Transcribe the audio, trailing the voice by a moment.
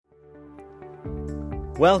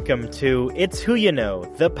Welcome to It's Who You Know,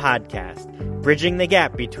 the podcast, bridging the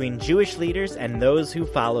gap between Jewish leaders and those who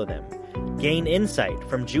follow them. Gain insight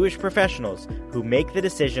from Jewish professionals who make the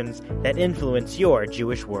decisions that influence your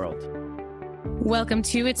Jewish world. Welcome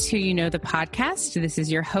to It's Who You Know, the podcast. This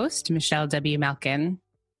is your host, Michelle W. Malkin.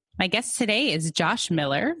 My guest today is Josh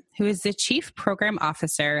Miller, who is the Chief Program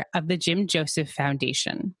Officer of the Jim Joseph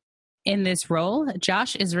Foundation. In this role,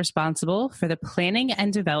 Josh is responsible for the planning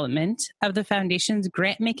and development of the Foundation's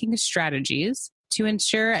grant-making strategies to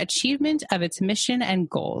ensure achievement of its mission and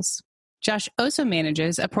goals. Josh also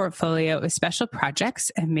manages a portfolio of special projects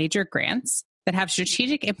and major grants that have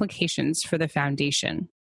strategic implications for the Foundation.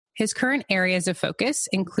 His current areas of focus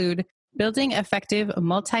include building effective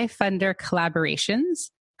multi-funder collaborations,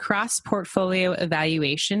 cross-portfolio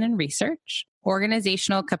evaluation and research,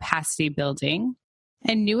 organizational capacity building,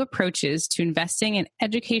 and new approaches to investing in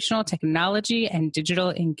educational technology and digital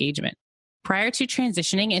engagement. Prior to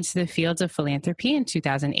transitioning into the fields of philanthropy in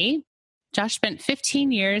 2008, Josh spent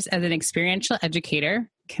 15 years as an experiential educator,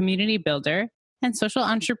 community builder, and social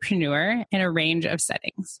entrepreneur in a range of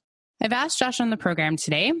settings. I've asked Josh on the program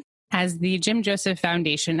today, as the Jim Joseph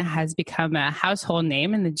Foundation has become a household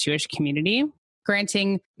name in the Jewish community,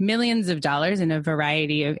 granting millions of dollars in a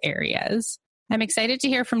variety of areas. I'm excited to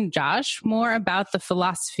hear from Josh more about the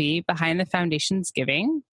philosophy behind the Foundation's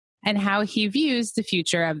giving and how he views the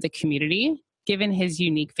future of the community, given his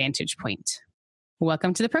unique vantage point.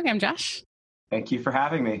 Welcome to the program, Josh. Thank you for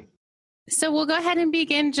having me. So we'll go ahead and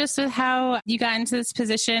begin just with how you got into this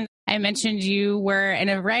position. I mentioned you were in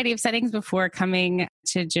a variety of settings before coming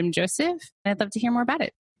to Jim Joseph. I'd love to hear more about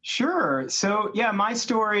it. Sure. So, my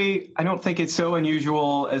story, I don't think it's so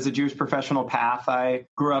unusual as a Jewish professional path. I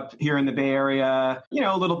grew up here in the Bay Area,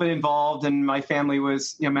 a little bit involved, and my family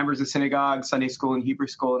was, members of synagogue, Sunday school, and Hebrew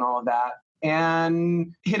school, and all of that.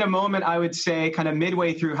 And hit a moment, I would say, kind of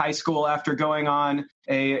midway through high school after going on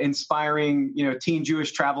a inspiring, teen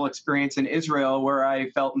Jewish travel experience in Israel, where I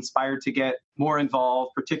felt inspired to get more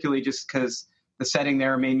involved, particularly just because the setting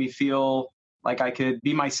there made me feel like I could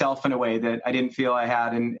be myself in a way that I didn't feel I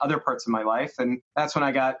had in other parts of my life. And that's when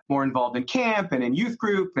I got more involved in camp and in youth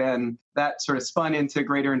group. And that sort of spun into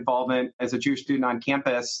greater involvement as a Jewish student on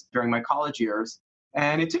campus during my college years.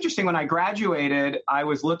 And it's interesting, when I graduated, I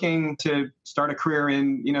was looking to start a career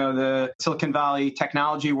in, the Silicon Valley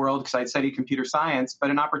technology world because I'd studied computer science,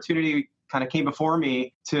 but an opportunity kind of came before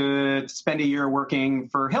me to spend a year working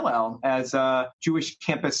for Hillel as a Jewish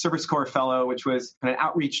Campus Service Corps fellow, which was an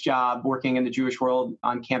outreach job working in the Jewish world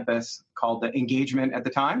on campus called the Engagement at the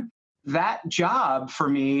time. That job for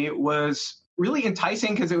me was really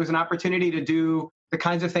enticing because it was an opportunity to do the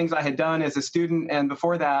kinds of things I had done as a student and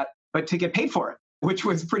before that, but to get paid for it, which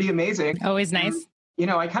was pretty amazing. Always nice.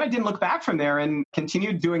 I kind of didn't look back from there and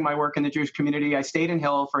continued doing my work in the Jewish community. I stayed in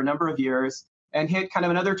Hillel for a number of years and hit kind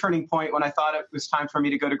of another turning point when I thought it was time for me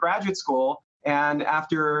to go to graduate school. And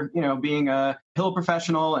after, being a Hillel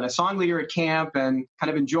professional and a song leader at camp and kind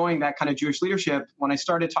of enjoying that kind of Jewish leadership, when I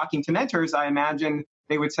started talking to mentors, I imagined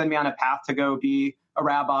they would send me on a path to go be a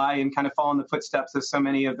rabbi and kind of follow in the footsteps of so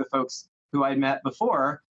many of the folks who I'd met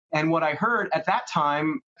before. And what I heard at that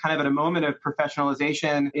time, kind of at a moment of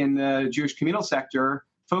professionalization in the Jewish communal sector,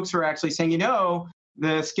 folks were actually saying,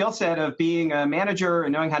 the skill set of being a manager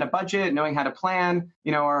and knowing how to budget, knowing how to plan,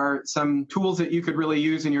 are some tools that you could really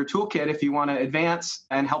use in your toolkit if you want to advance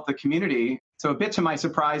and help the community. So a bit to my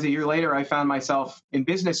surprise, a year later, I found myself in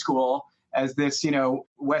business school as this,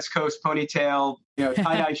 West Coast ponytail,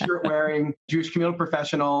 tie-dye shirt wearing Jewish communal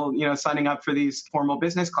professional, signing up for these formal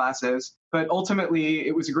business classes. But ultimately,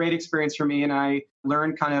 it was a great experience for me. And I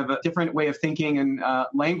learned kind of a different way of thinking and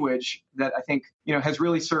language that I think, has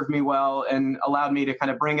really served me well and allowed me to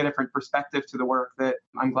kind of bring a different perspective to the work that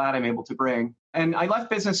I'm glad I'm able to bring. And I left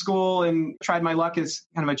business school and tried my luck as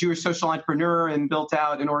kind of a Jewish social entrepreneur and built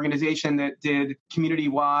out an organization that did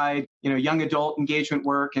community-wide, young adult engagement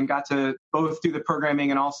work and got to both do the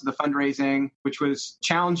programming and also the fundraising, which was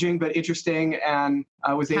challenging but interesting. And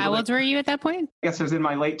I was able How old were you at that point? I guess I was in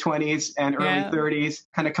my late 20s and early 30s,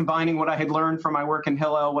 kind of combining what I had learned from my work in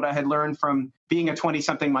Hillel, what I had learned from being a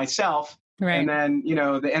 20-something myself, and then,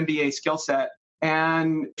 the MBA skill set.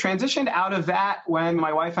 And transitioned out of that when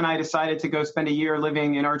my wife and I decided to go spend a year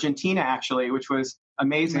living in Argentina, actually, which was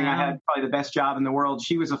amazing. Wow. I had probably the best job in the world.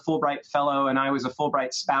 She was a Fulbright fellow and I was a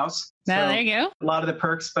Fulbright spouse. There you go. A lot of the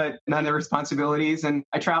perks, but none of the responsibilities. And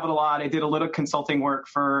I traveled a lot. I did a little consulting work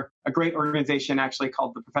for a great organization actually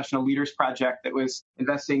called the Professional Leaders Project that was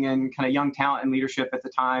investing in kind of young talent and leadership at the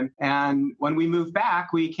time. And when we moved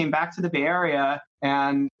back, we came back to the Bay Area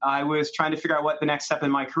and I was trying to figure out what the next step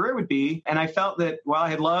in my career would be. And I felt that while I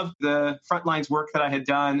had loved the frontlines work that I had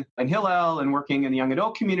done in Hillel and working in the young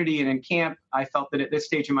adult community and in camp, I felt that at this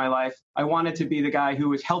stage in my life, I wanted to be the guy who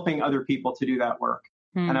was helping other people to do that work.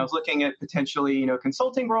 And I was looking at potentially,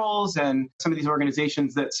 consulting roles and some of these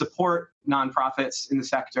organizations that support nonprofits in the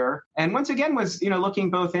sector. And once again was,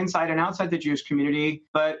 looking both inside and outside the Jewish community,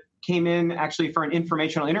 but came in actually for an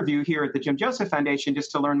informational interview here at the Jim Joseph Foundation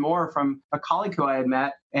just to learn more from a colleague who I had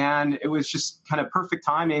met. And it was just kind of perfect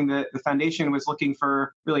timing that the foundation was looking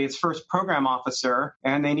for really its first program officer.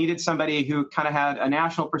 And they needed somebody who kind of had a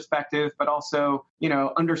national perspective, but also,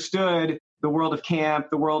 understood the world of camp,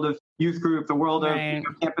 the world of youth group, the world of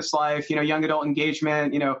campus life, young adult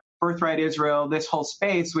engagement, Birthright Israel, this whole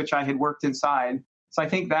space, which I had worked inside. So I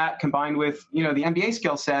think that combined with, the MBA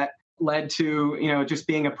skill set led to, just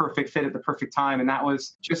being a perfect fit at the perfect time. And that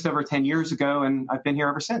was just over 10 years ago. And I've been here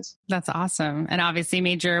ever since. That's awesome. And obviously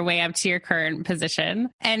made your way up to your current position.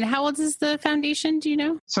 And how old is the foundation? Do you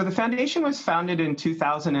know? So the foundation was founded in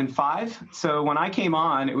 2005. So when I came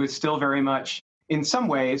on, it was still very much in some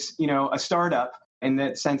ways, a startup in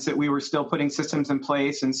that sense that we were still putting systems in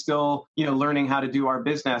place and still, learning how to do our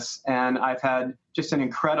business. And I've had just an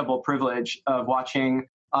incredible privilege of watching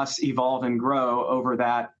us evolve and grow over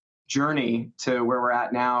that journey to where we're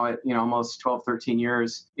at now at, almost 12, 13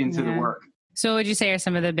 years into the work. So what would you say are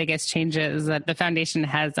some of the biggest changes that the foundation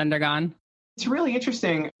has undergone? It's really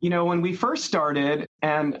interesting. When we first started,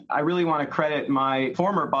 and I really want to credit my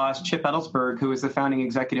former boss, Chip Edelsberg, who was the founding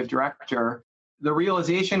executive director, the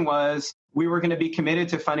realization was we were going to be committed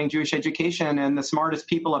to funding Jewish education, and the smartest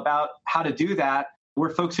people about how to do that were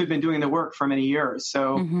folks who've been doing the work for many years.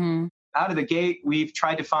 So out of the gate, we've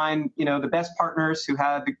tried to find, the best partners who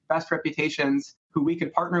have the best reputations, who we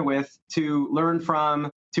could partner with to learn from,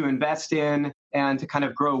 to invest in, and to kind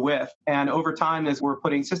of grow with. And over time, as we're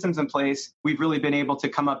putting systems in place, we've really been able to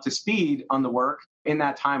come up to speed on the work. In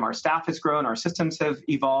that time, our staff has grown, our systems have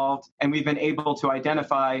evolved, and we've been able to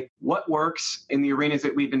identify what works in the arenas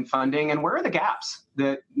that we've been funding and where are the gaps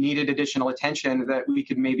that needed additional attention that we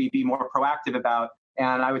could maybe be more proactive about.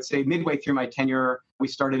 And I would say midway through my tenure, we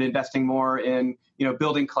started investing more in,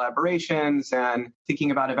 building collaborations and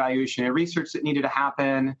thinking about evaluation and research that needed to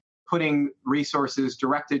happen, putting resources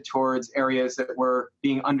directed towards areas that were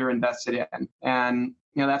being underinvested in. And,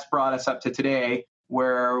 that's brought us up to today,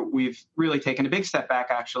 where we've really taken a big step back,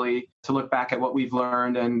 actually, to look back at what we've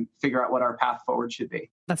learned and figure out what our path forward should be.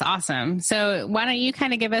 That's awesome. So why don't you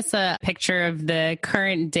kind of give us a picture of the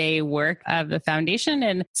current day work of the foundation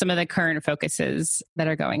and some of the current focuses that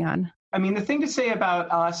are going on? I mean, the thing to say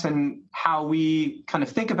about us and how we kind of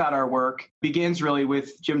think about our work begins really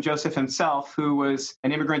with Jim Joseph himself, who was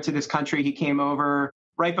an immigrant to this country. He came over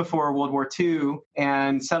right before World War II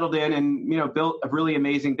and settled in and, built a really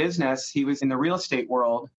amazing business. He was in the real estate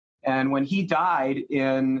world. And when he died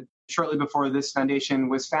shortly before this foundation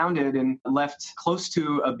was founded and left close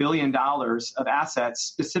to $1 billion of assets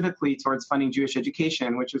specifically towards funding Jewish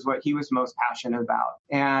education, which is what he was most passionate about.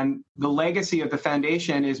 And the legacy of the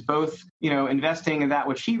foundation is both, investing in that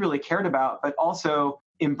which he really cared about, but also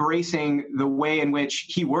embracing the way in which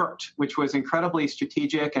he worked, which was incredibly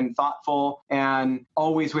strategic and thoughtful and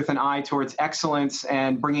always with an eye towards excellence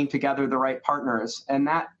and bringing together the right partners. And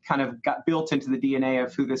that kind of got built into the DNA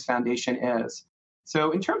of who this foundation is.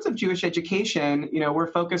 So in terms of Jewish education,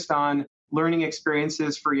 we're focused on learning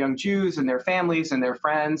experiences for young Jews and their families and their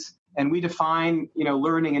friends. And we define,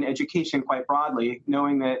 learning and education quite broadly,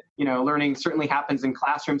 knowing that, learning certainly happens in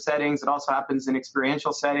classroom settings. It also happens in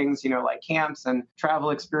experiential settings, like camps and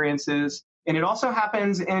travel experiences. And it also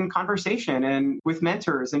happens in conversation and with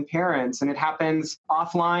mentors and parents. And it happens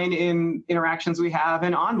offline in interactions we have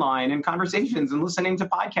and online in conversations and listening to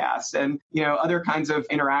podcasts and, other kinds of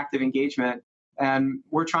interactive engagement. And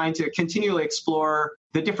we're trying to continually explore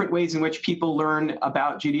the different ways in which people learn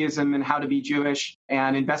about Judaism and how to be Jewish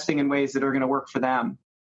and investing in ways that are going to work for them.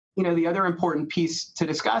 The other important piece to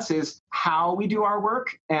discuss is how we do our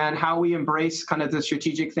work and how we embrace kind of the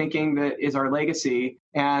strategic thinking that is our legacy.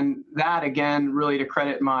 And that, again, really to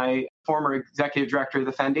credit my former executive director of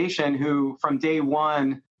the foundation, who from day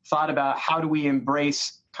one thought about how do we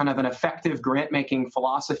embrace kind of an effective grant-making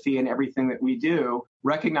philosophy in everything that we do,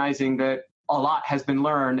 recognizing that a lot has been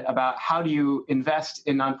learned about how do you invest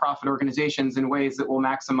in nonprofit organizations in ways that will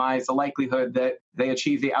maximize the likelihood that they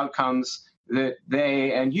achieve the outcomes that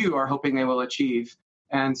they and you are hoping they will achieve.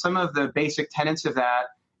 And some of the basic tenets of that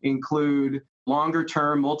include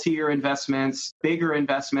longer-term, multi-year investments, bigger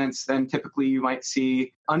investments than typically you might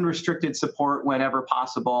see, unrestricted support whenever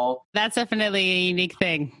possible. That's definitely a unique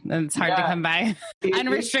thing. It's hard to come by.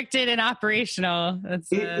 Unrestricted and operational. It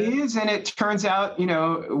is, and it turns out,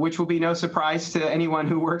 which will be no surprise to anyone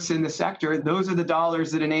who works in the sector, those are the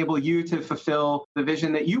dollars that enable you to fulfill the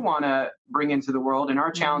vision that you want to bring into the world. And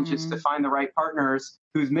our challenge is to find the right partners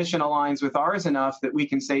whose mission aligns with ours enough that we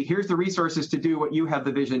can say, here's the resources to do what you have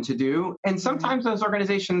the vision to do. And sometimes those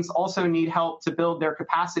organizations also need help to build their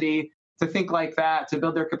capacity to think like that, to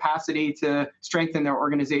build their capacity to strengthen their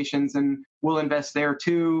organizations. And we'll invest there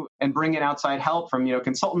too and bring in outside help from,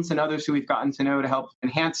 consultants and others who we've gotten to know to help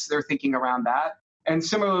enhance their thinking around that. And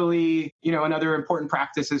similarly, another important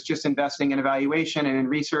practice is just investing in evaluation and in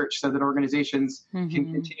research so that organizations can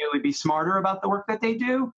continually be smarter about the work that they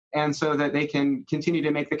do, and so that they can continue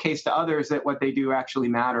to make the case to others that what they do actually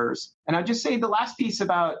matters. And I'd just say the last piece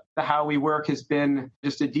about how we work has been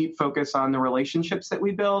just a deep focus on the relationships that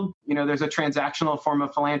we build. There's a transactional form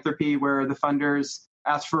of philanthropy where the funders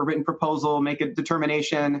ask for a written proposal, make a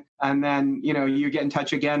determination, and then, you get in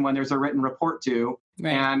touch again when there's a written report due.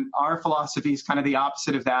 Right. And our philosophy is kind of the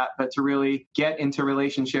opposite of that, but to really get into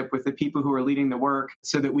relationship with the people who are leading the work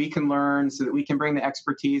so that we can learn, so that we can bring the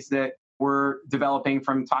expertise that we're developing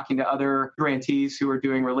from talking to other grantees who are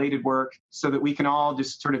doing related work so that we can all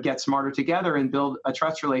just sort of get smarter together and build a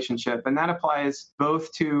trust relationship. And that applies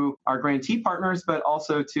both to our grantee partners, but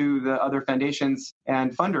also to the other foundations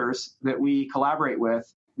and funders that we collaborate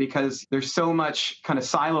with, because there's so much kind of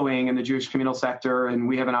siloing in the Jewish communal sector. And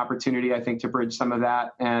we have an opportunity, I think, to bridge some of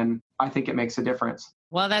that. And I think it makes a difference.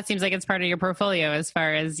 Well, that seems like it's part of your portfolio as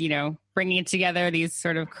far as, bringing together these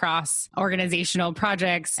sort of cross-organizational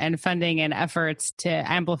projects and funding and efforts to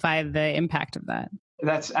amplify the impact of that.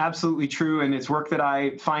 That's absolutely true. And it's work that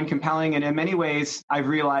I find compelling. And in many ways, I've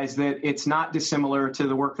realized that it's not dissimilar to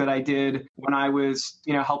the work that I did when I was,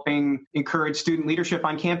 helping encourage student leadership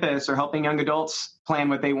on campus or helping young adults plan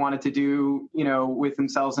what they wanted to do, with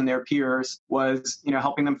themselves and their peers, was,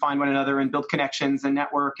 helping them find one another and build connections and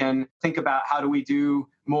network and think about how do we do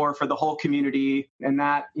more for the whole community. And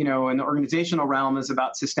that, in the organizational realm is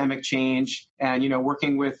about systemic change and,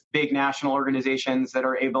 working with big national organizations that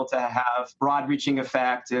are able to have broad reaching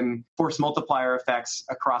effect and force multiplier effects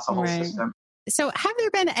across a whole system. So have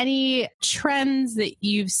there been any trends that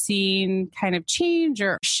you've seen kind of change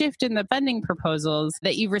or shift in the funding proposals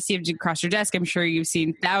that you've received across your desk? I'm sure you've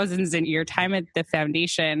seen thousands in your time at the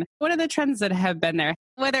foundation. What are the trends that have been there?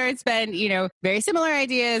 Whether it's been, very similar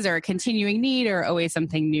ideas or a continuing need or always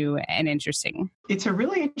something new and interesting? It's a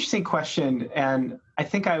really interesting question. And I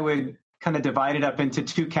think I would kind of divide it up into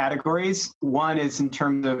two categories. One is in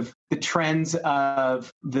terms of the trends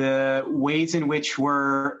of the ways in which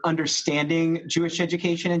we're understanding Jewish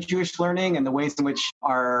education and Jewish learning and the ways in which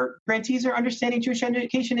our grantees are understanding Jewish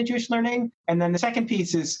education and Jewish learning. And then the second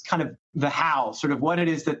piece is kind of the how, sort of what it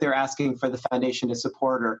is that they're asking for the foundation to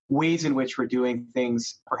support or ways in which we're doing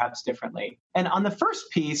things perhaps differently. And on the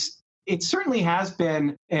first piece, it certainly has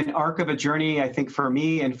been an arc of a journey, I think, for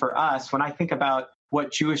me and for us. When I think about what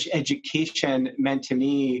Jewish education meant to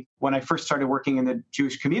me when I first started working in the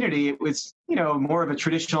Jewish community, it was, more of a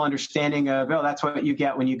traditional understanding of, that's what you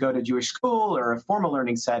get when you go to Jewish school or a formal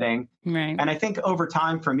learning setting. Right. And I think over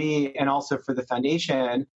time for me and also for the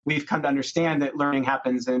foundation, we've come to understand that learning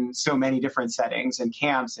happens in so many different settings and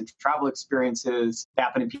camps and travel experiences. They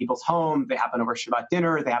happen in people's homes. They happen over Shabbat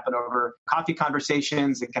dinner. They happen over coffee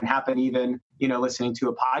conversations. It can happen even, listening to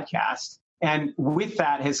a podcast. And with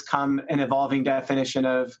that has come an evolving definition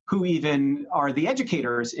of who even are the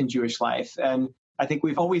educators in Jewish life. And I think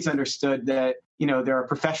we've always understood that, there are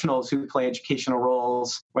professionals who play educational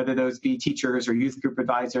roles, whether those be teachers or youth group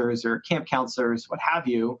advisors or camp counselors, what have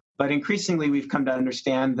you. But increasingly, we've come to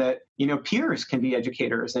understand that, peers can be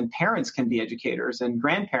educators and parents can be educators and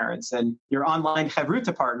grandparents and your online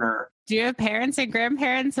Chavruta partner. Do you have parents and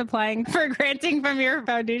grandparents applying for granting from your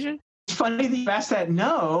foundation? It's funny that you asked that.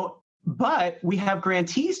 No. But we have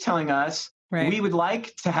grantees telling us we would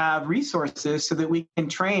like to have resources so that we can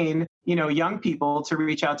train, young people to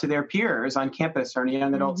reach out to their peers on campus or in a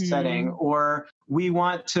young adult setting. Or we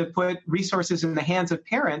want to put resources in the hands of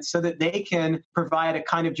parents so that they can provide a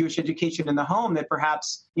kind of Jewish education in the home that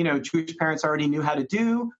perhaps, Jewish parents already knew how to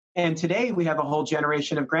do. And today we have a whole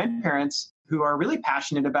generation of grandparents who are really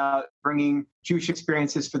passionate about bringing Jewish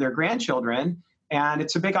experiences for their grandchildren. And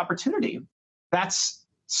it's a big opportunity. That's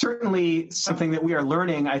certainly something that we are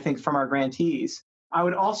learning, I think, from our grantees. I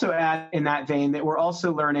would also add in that vein that we're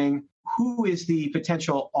also learning who is the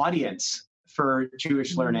potential audience for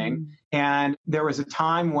Jewish learning. And there was a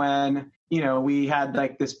time when, we had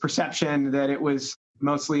like this perception that it was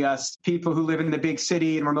mostly us people who live in the big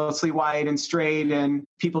city and we're mostly white and straight and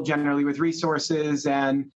people generally with resources.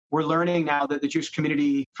 And we're learning now that the Jewish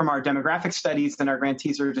community, from our demographic studies and our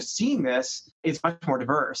grantees are just seeing this, is much more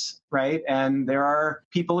diverse, right? And there are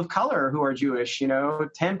people of color who are Jewish,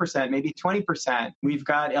 10%, maybe 20%. We've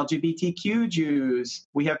got LGBTQ Jews.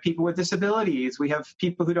 We have people with disabilities. We have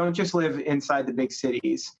people who don't just live inside the big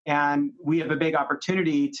cities. And we have a big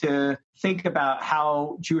opportunity to think about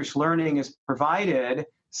how Jewish learning is provided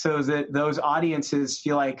so that those audiences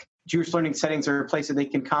feel like Jewish learning settings are a place that they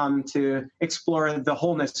can come to explore the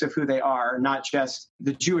wholeness of who they are, not just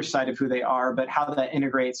the Jewish side of who they are, but how that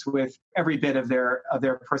integrates with every bit of their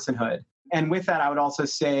personhood. And with that, I would also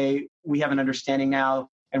say we have an understanding now,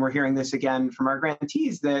 and we're hearing this again from our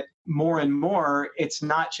grantees, that more and more, it's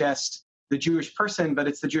not just the Jewish person, but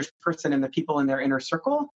it's the Jewish person and the people in their inner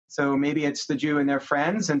circle. So maybe it's the Jew and their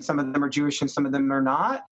friends, and some of them are Jewish and some of them are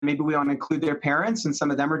not. Maybe we want to include their parents, and some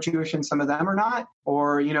of them are Jewish and some of them are not.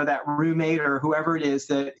 Or, that roommate or whoever it is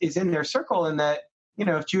that is in their circle, and that,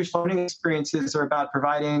 if Jewish learning experiences are about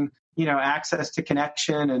providing, access to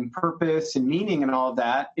connection and purpose and meaning and all of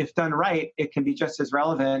that, if done right, it can be just as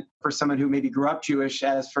relevant for someone who maybe grew up Jewish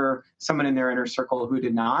as for someone in their inner circle who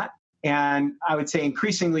did not. And I would say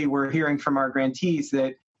increasingly we're hearing from our grantees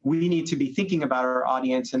that we need to be thinking about our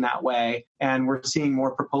audience in that way. And we're seeing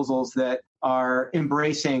more proposals that are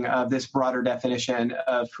embracing of this broader definition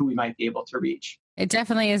of who we might be able to reach. It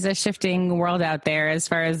definitely is a shifting world out there as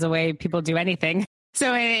far as the way people do anything.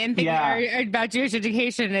 So in thinking about Jewish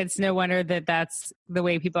education, it's no wonder that that's the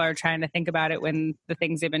way people are trying to think about it when the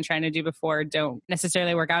things they've been trying to do before don't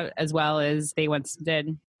necessarily work out as well as they once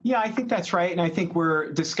did. Yeah, I think that's right. And I think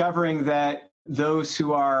we're discovering that those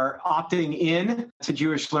who are opting in to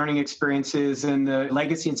Jewish learning experiences in the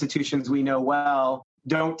legacy institutions we know well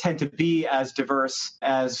don't tend to be as diverse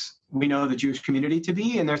as we know the Jewish community to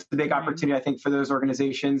be. And there's a big opportunity, I think, for those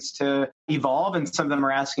organizations to evolve. And some of them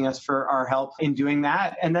are asking us for our help in doing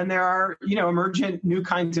that. And then there are, emergent new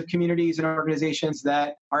kinds of communities and organizations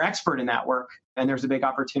that are expert in that work. And there's a big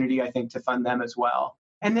opportunity, I think, to fund them as well.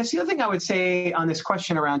 And that's the other thing I would say on this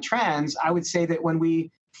question around trends. I would say that when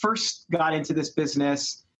we first got into this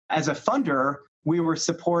business as a funder, we were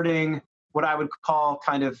supporting what I would call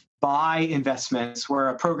kind of buy investments, where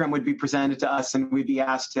a program would be presented to us and we'd be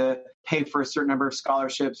asked to pay for a certain number of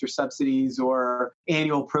scholarships or subsidies or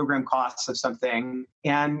annual program costs of something.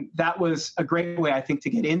 And that was a great way, I think, to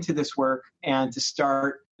get into this work and to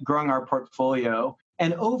start growing our portfolio.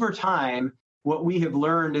 And over time, what we have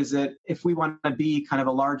learned is that if we want to be kind of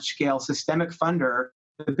a large-scale systemic funder,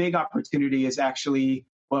 the big opportunity is actually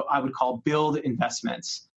what I would call build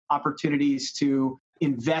investments, opportunities to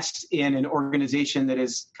invest in an organization that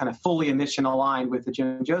is kind of fully mission aligned with the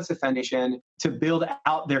Jim Joseph Foundation to build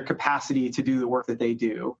out their capacity to do the work that they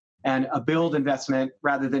do. And a build investment,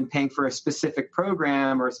 rather than paying for a specific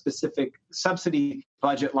program or a specific subsidy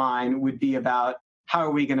budget line, would be about how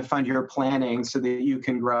are we going to fund your planning so that you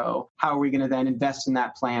can grow? How are we going to then invest in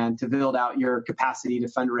that plan to build out your capacity to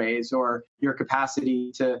fundraise or your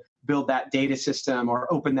capacity to build that data system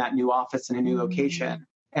or open that new office in a new location?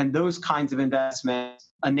 And those kinds of investments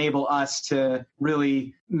enable us to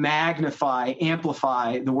really magnify,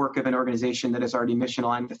 amplify the work of an organization that is already mission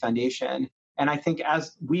aligned with the foundation. And I think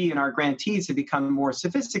as we and our grantees have become more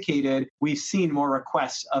sophisticated, we've seen more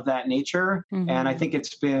requests of that nature. Mm-hmm. And I think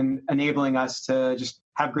it's been enabling us to just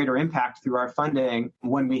have greater impact through our funding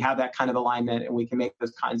when we have that kind of alignment and we can make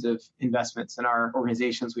those kinds of investments in our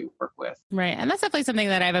organizations we work with. Right. And that's definitely something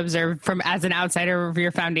that I've observed from as an outsider of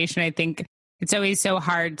your foundation. I think it's always so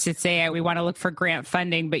hard to say we want to look for grant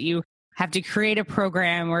funding, but you have to create a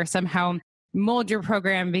program or somehow mold your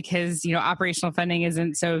program because, operational funding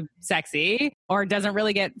isn't so sexy or doesn't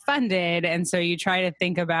really get funded. And so you try to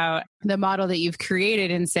think about the model that you've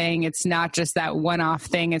created and saying it's not just that one-off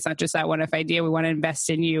thing. It's not just that one-off idea. We want to invest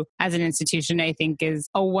in you as an institution, I think is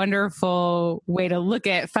a wonderful way to look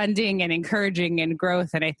at funding and encouraging and growth.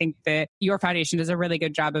 And I think that your foundation does a really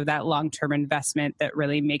good job of that long-term investment that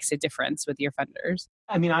really makes a difference with your funders.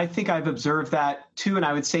 I mean, I think I've observed that too. And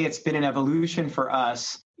I would say it's been an evolution for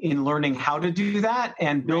us in learning how to do that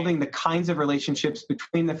and building the kinds of relationships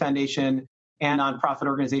between the foundation and nonprofit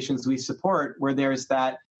organizations we support, where there's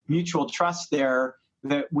that mutual trust there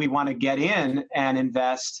that we want to get in and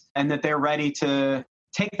invest and that they're ready to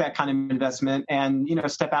take that kind of investment and,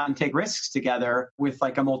 step out and take risks together with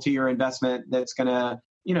like a multi-year investment that's going to,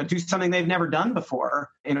 do something they've never done before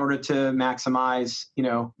in order to maximize,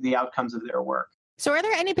 the outcomes of their work. So are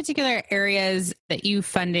there any particular areas that you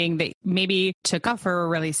funding that maybe took off or were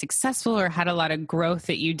really successful or had a lot of growth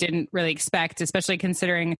that you didn't really expect, especially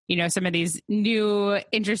considering, some of these new,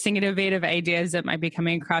 interesting, innovative ideas that might be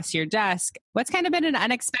coming across your desk? What's kind of been an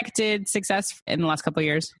unexpected success in the last couple of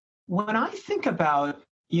years? When I think about,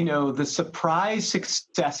 the surprise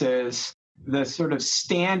successes, the sort of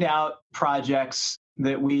standout projects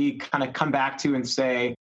that we kind of come back to and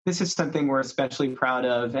say, this is something we're especially proud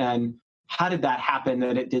of, and how did that happen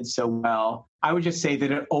that it did so well? I would just say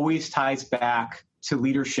that it always ties back to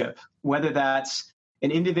leadership, whether that's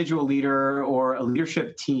an individual leader or a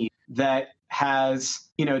leadership team that has,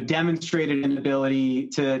 demonstrated an ability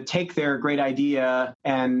to take their great idea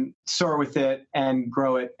and soar with it and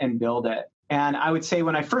grow it and build it. And I would say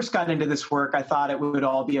when I first got into this work, I thought it would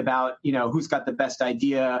all be about, who's got the best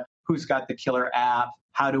idea, who's got the killer app,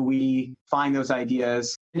 how do we find those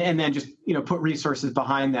ideas, and then just, put resources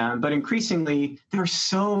behind them. But increasingly, there are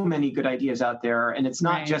so many good ideas out there. And it's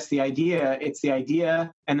not just the idea, it's the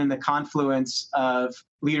idea and then the confluence of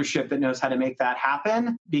leadership that knows how to make that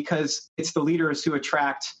happen, because it's the leaders who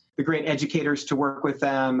attract the great educators to work with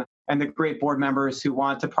them and the great board members who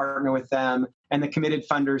want to partner with them and the committed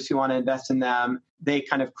funders who want to invest in them. They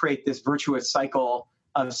kind of create this virtuous cycle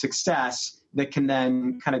of success that can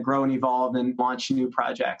then kind of grow and evolve and launch new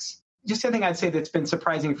projects. Just the thing I'd say that's been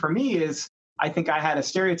surprising for me is I think I had a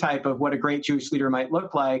stereotype of what a great Jewish leader might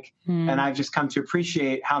look like. And I've just come to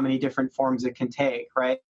appreciate how many different forms it can take,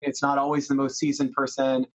 right? It's not always the most seasoned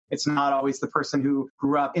person. It's not always the person who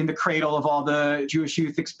grew up in the cradle of all the Jewish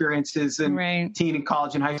youth experiences and teen and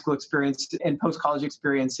college and high school experience and post-college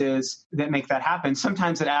experiences that make that happen.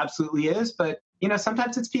 Sometimes it absolutely is, but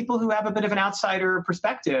sometimes it's people who have a bit of an outsider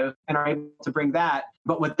perspective and are able to bring that.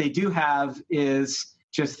 But what they do have is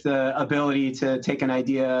just the ability to take an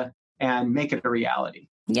idea and make it a reality.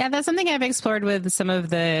 Yeah, that's something I've explored with some of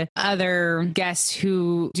the other guests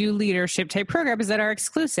who do leadership type programs that are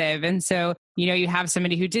exclusive. And so, you have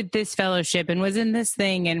somebody who did this fellowship and was in this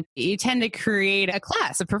thing, and you tend to create a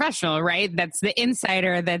class, a professional, right? That's the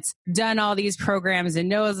insider that's done all these programs and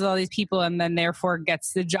knows all these people, and then therefore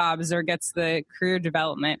gets the jobs or gets the career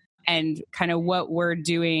development. And kind of what we're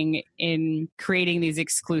doing in creating these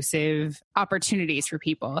exclusive opportunities for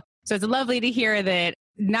people. So it's lovely to hear that,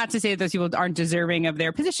 not to say that those people aren't deserving of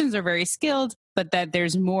their positions or very skilled, but that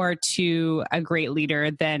there's more to a great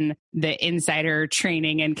leader than the insider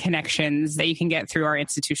training and connections that you can get through our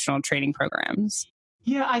institutional training programs.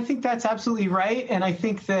 Yeah, I think that's absolutely right. And I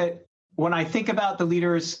think that when I think about the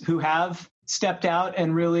leaders who have stepped out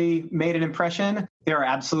and really made an impression, there are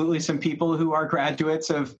absolutely some people who are graduates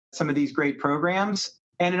of some of these great programs.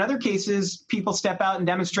 And in other cases, people step out and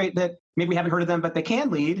demonstrate that maybe we haven't heard of them, but they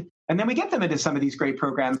can lead. And then we get them into some of these great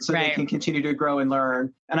programs so they can continue to grow and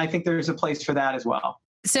learn. And I think there's a place for that as well.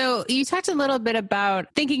 So you talked a little bit about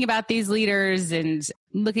thinking about these leaders and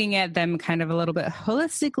looking at them kind of a little bit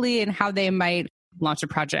holistically and how they might launch a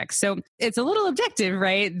project. So it's a little objective,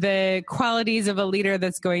 right? The qualities of a leader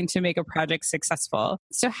that's going to make a project successful.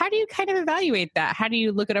 So how do you kind of evaluate that? How do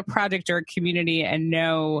you look at a project or a community and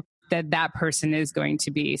know that that person is going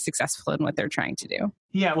to be successful in what they're trying to do?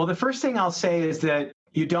 Yeah, well, the first thing I'll say is that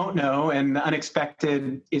you don't know, and the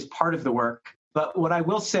unexpected is part of the work. But what I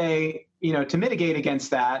will say, to mitigate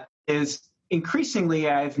against that is increasingly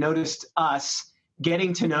I've noticed us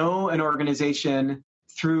getting to know an organization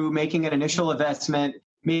through making an initial investment.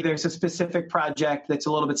 Maybe there's a specific project that's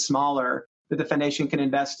a little bit smaller that the foundation can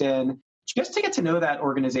invest in just to get to know that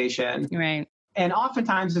organization. Right. And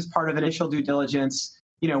oftentimes as part of initial due diligence,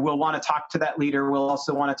 we'll want to talk to that leader. We'll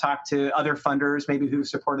also want to talk to other funders, maybe who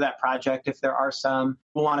supported that project, if there are some.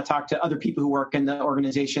 We'll want to talk to other people who work in the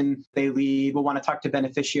organization they lead. We'll want to talk to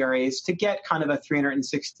beneficiaries to get kind of a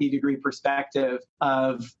 360-degree perspective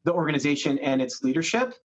of the organization and its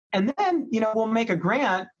leadership. And then, we'll make a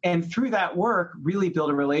grant and through that work, really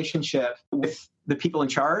build a relationship with the people in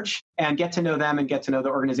charge and get to know them and get to know the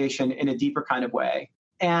organization in a deeper kind of way.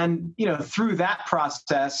 And, through that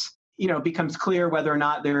process, it becomes clear whether or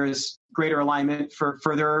not there is greater alignment for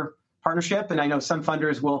further partnership. And I know some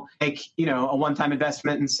funders will make, a one-time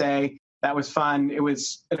investment and say, that was fun, it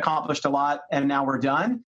accomplished a lot, and now we're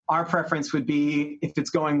done. Our preference would be, if it's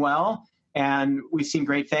going well and we've seen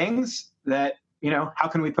great things, that, how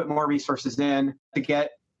can we put more resources in to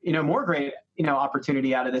get, more great,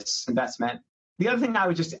 opportunity out of this investment? The other thing I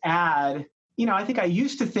would just add, I think I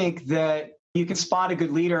used to think that you can spot a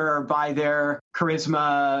good leader by their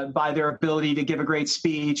charisma, by their ability to give a great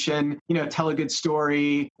speech and, tell a good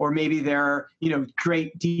story, or maybe their,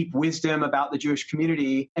 great deep wisdom about the Jewish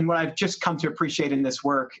community. And what I've just come to appreciate in this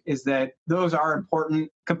work is that those are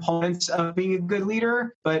important components of being a good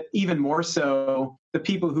leader, but even more so, the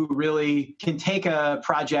people who really can take a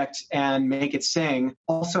project and make it sing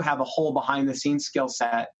also have a whole behind the scenes skill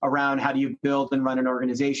set around how do you build and run an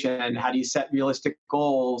organization? How do you set realistic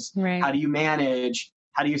goals? Right. How do you manage?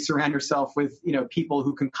 How do you surround yourself with, people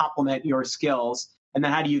who can complement your skills? And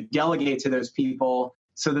then how do you delegate to those people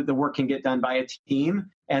so that the work can get done by a team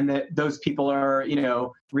and that those people are,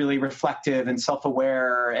 really reflective and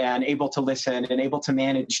self-aware and able to listen and able to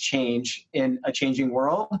manage change in a changing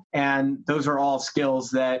world. And those are all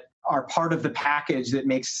skills that are part of the package that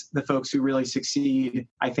makes the folks who really succeed,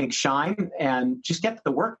 I think, shine and just get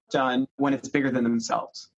the work done when it's bigger than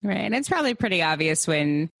themselves. Right. And it's probably pretty obvious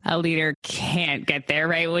when a leader can't get there,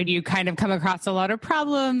 right? When you kind of come across a lot of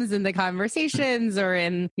problems in the conversations or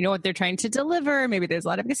in, what they're trying to deliver. Maybe there's a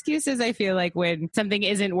lot of excuses. I feel like when something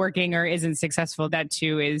isn't working or isn't successful, that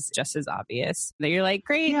too is just as obvious. That you're like,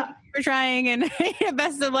 great, we're trying and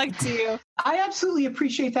best of luck to you. I absolutely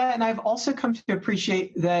appreciate that. And I've also come to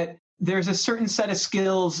appreciate that there's a certain set of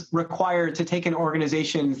skills required to take an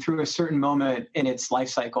organization through a certain moment in its life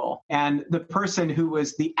cycle. And the person who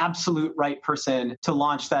was the absolute right person to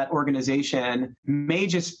launch that organization may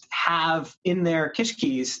just have in their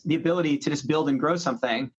kishkis the ability to just build and grow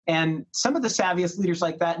something. And some of the savviest leaders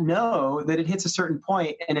like that know that it hits a certain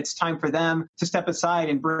point and it's time for them to step aside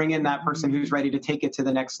and bring in that person who's ready to take it to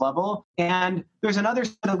the next level. And there's another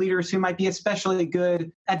set of leaders who might be especially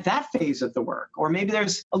good at that phase of the work. Or maybe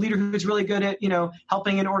there's a leader who's really good at,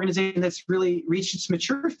 helping an organization that's really reached its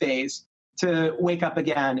mature phase to wake up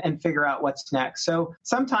again and figure out what's next. So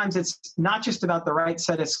sometimes it's not just about the right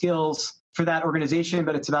set of skills for that organization,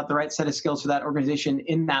 but it's about the right set of skills for that organization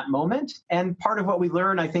in that moment. And part of what we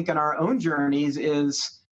learn, I think, in our own journeys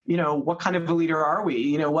is, what kind of a leader are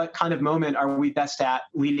we? What kind of moment are we best at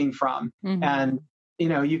leading from? Mm-hmm. And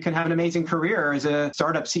you can have an amazing career as a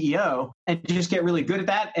startup CEO and just get really good at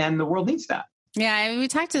that. And the world needs that. Yeah, we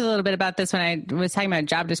talked a little bit about this when I was talking about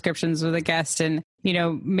job descriptions with a guest and,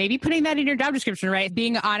 maybe putting that in your job description, right?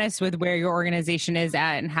 Being honest with where your organization is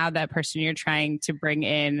at and how that person you're trying to bring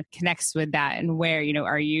in connects with that and where,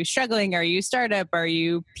 are you struggling? Are you startup? Are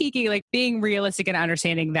you peaking? Like being realistic and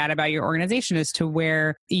understanding that about your organization as to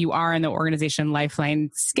where you are in the organization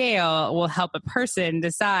lifeline scale will help a person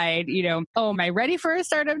decide, am I ready for a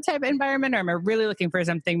startup type environment or am I really looking for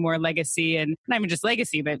something more legacy and not even just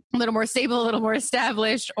legacy, but a little more stable, a little more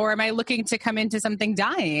established, or am I looking to come into something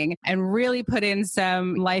dying and really put in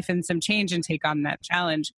some life and some change and take on that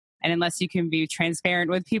challenge? And unless you can be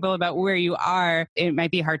transparent with people about where you are, it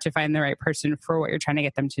might be hard to find the right person for what you're trying to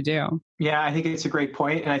get them to do. Yeah, I think it's a great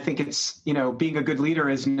point. And I think it's, being a good leader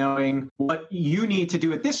is knowing what you need to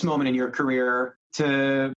do at this moment in your career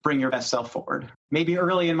to bring your best self forward. Maybe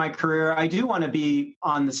early in my career, I do want to be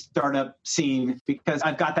on the startup scene because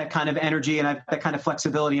I've got that kind of energy and I've that kind of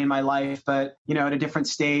flexibility in my life. But, at a different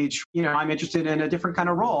stage, I'm interested in a different kind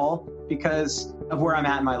of role because of where I'm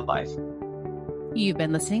at in my life. You've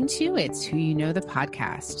been listening to It's Who You Know, the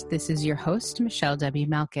podcast. This is your host, Michelle W.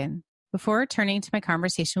 Malkin. Before turning to my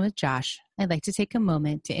conversation with Josh, I'd like to take a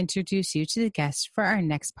moment to introduce you to the guest for our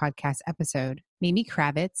next podcast episode. Mimi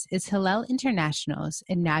Kravitz is Hillel International's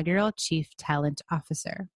inaugural Chief Talent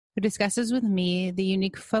Officer, who discusses with me the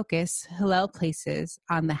unique focus Hillel places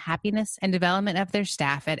on the happiness and development of their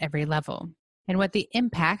staff at every level, and what the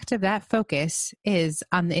impact of that focus is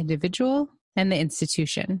on the individual and the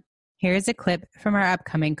institution. Here is a clip from our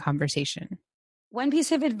upcoming conversation. One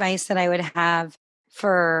piece of advice that I would have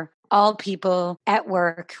for all people at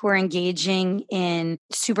work who are engaging in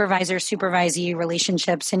supervisor-supervisee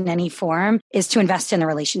relationships in any form is to invest in the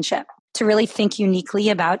relationship, to really think uniquely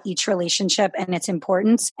about each relationship and its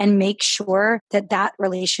importance and make sure that that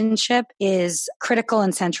relationship is critical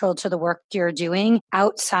and central to the work you're doing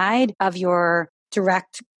outside of your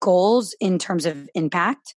direct goals in terms of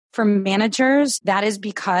impact. For managers, that is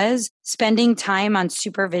because spending time on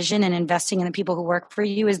supervision and investing in the people who work for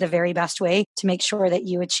you is the very best way to make sure that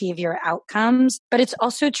you achieve your outcomes. But it's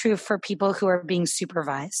also true for people who are being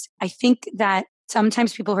supervised. I think that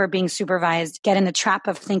sometimes people who are being supervised get in the trap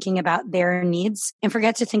of thinking about their needs and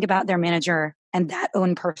forget to think about their manager and that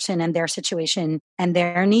own person and their situation and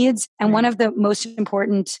their needs. And one of the most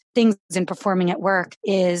important things in performing at work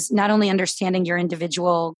is not only understanding your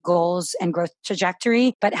individual goals and growth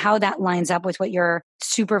trajectory, but how that lines up with what your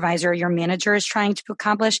supervisor, your manager is trying to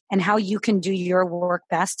accomplish and how you can do your work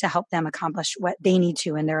best to help them accomplish what they need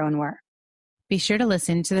to in their own work. Be sure to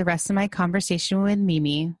listen to the rest of my conversation with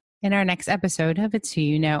Mimi in our next episode of It's Who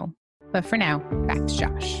You Know. But for now, back to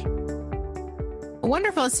Josh.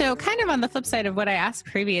 Wonderful. So kind of on the flip side of what I asked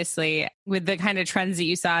previously with the kind of trends that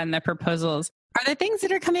you saw in the proposals, are there things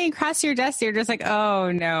that are coming across your desk? You're just like,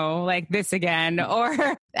 oh no, like this again. Or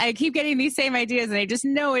I keep getting these same ideas and I just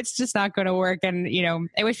know it's just not going to work. And,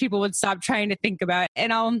 I wish people would stop trying to think about it.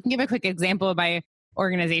 And I'll give a quick example of my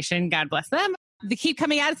organization. God bless them. They keep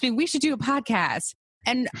coming at us, we should do a podcast.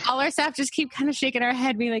 And all our staff just keep kind of shaking our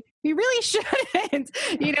head, being like, we really shouldn't,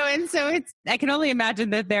 and so I can only imagine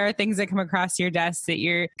that there are things that come across your desk that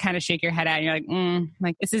you're kind of shake your head at and you're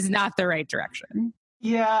like, this is not the right direction.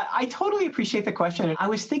 Yeah, I totally appreciate the question. I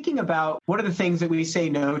was thinking about what are the things that we say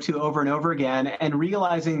no to over and over again, and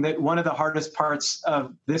realizing that one of the hardest parts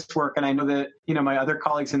of this work, and I know that, my other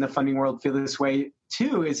colleagues in the funding world feel this way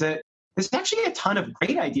too, is that there's actually a ton of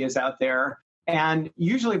great ideas out there. And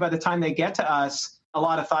usually by the time they get to us, a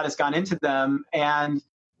lot of thought has gone into them, and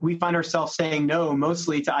we find ourselves saying no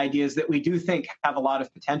mostly to ideas that we do think have a lot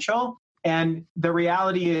of potential. And the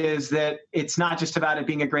reality is that it's not just about it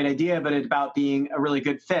being a great idea, but it's about being a really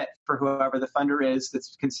good fit for whoever the funder is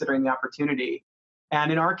that's considering the opportunity.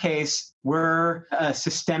 And in our case, we're a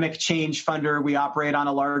systemic change funder. We operate on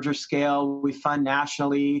a larger scale. We fund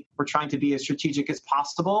nationally. We're trying to be as strategic as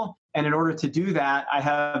possible. And in order to do that, I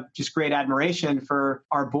have just great admiration for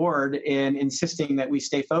our board in insisting that we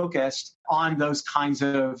stay focused on those kinds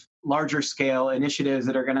of larger scale initiatives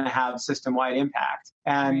that are going to have system-wide impact.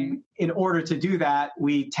 And in order to do that,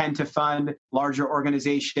 we tend to fund larger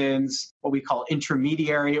organizations, what we call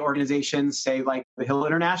intermediary organizations, say like the Hill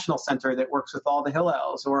International Center that works with all the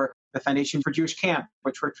Hillels, or the Foundation for Jewish Camp,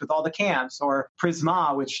 which works with all the camps, or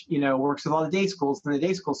Prisma, which works with all the day schools in the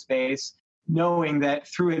day school space, knowing that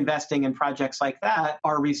through investing in projects like that,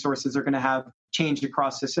 our resources are going to have change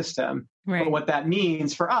across the system. Right. But what that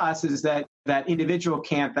means for us is that individual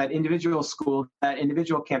camp, that individual school, that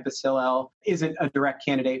individual campus Hillel isn't a direct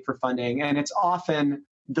candidate for funding. And it's often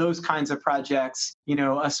those kinds of projects,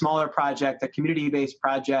 a smaller project, a community-based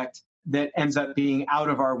project that ends up being out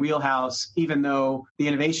of our wheelhouse, even though the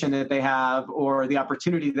innovation that they have or the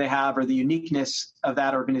opportunity they have or the uniqueness of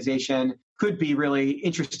that organization could be really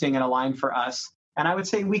interesting and aligned for us. And I would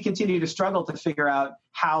say we continue to struggle to figure out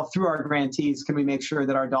how, through our grantees, can we make sure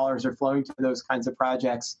that our dollars are flowing to those kinds of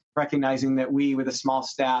projects, recognizing that we, with a small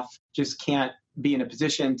staff, just can't be in a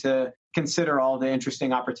position to consider all the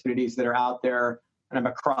interesting opportunities that are out there and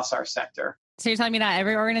across our sector. So you're telling me not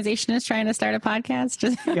every organization is trying to start a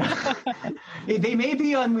podcast? Yeah. They may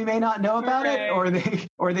be, and we may not know about it,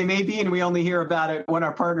 or they may be, and we only hear about it when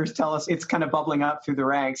our partners tell us it's kind of bubbling up through the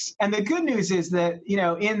ranks. And the good news is that,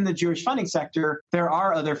 in the Jewish funding sector, there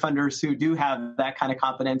are other funders who do have that kind of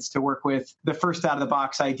competence to work with the first out of the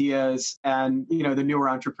box ideas and, the newer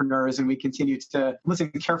entrepreneurs. And we continue to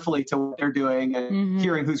listen carefully to what they're doing and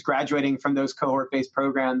hearing who's graduating from those cohort-based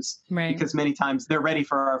programs, because many times they're ready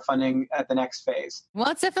for our funding at the next phase. Well,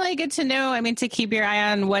 it's definitely good to know. To keep your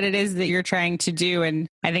eye on what it is that you're trying to do. And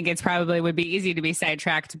I think it's probably would be easy to be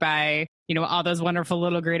sidetracked by, all those wonderful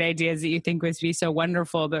little great ideas that you think would be so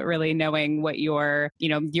wonderful, but really knowing what your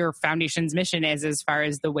foundation's mission is as far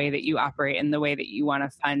as the way that you operate and the way that you want to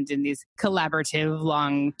fund in these collaborative,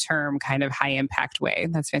 long-term kind of high impact way.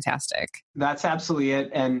 That's fantastic. That's absolutely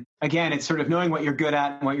it. And again, it's sort of knowing what you're good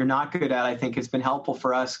at and what you're not good at, I think has been helpful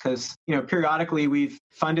for us because, periodically we've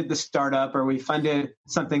funded the startup or we funded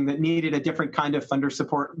something that needed a different kind of funder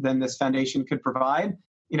support than this foundation could provide.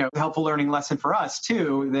 Helpful learning lesson for us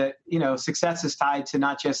too, that, success is tied to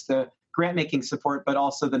not just the grant making support, but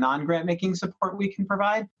also the non-grant making support we can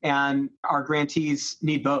provide. And our grantees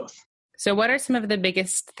need both. So what are some of the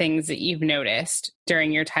biggest things that you've noticed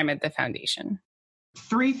during your time at the foundation?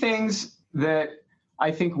 3 things that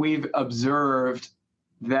I think we've observed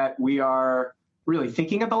that we are really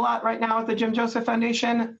thinking of a lot right now at the Jim Joseph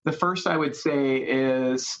Foundation. The first I would say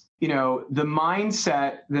is, the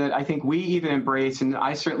mindset that I think we even embraced, and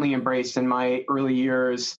I certainly embraced in my early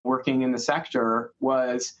years working in the sector,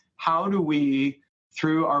 was how do we,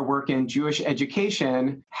 through our work in Jewish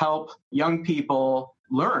education, help young people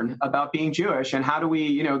learn about being Jewish? And how do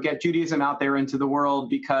we, get Judaism out there into the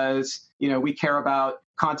world because, we care about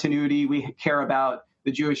continuity, we care about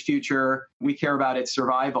the Jewish future, we care about its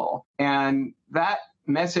survival. And that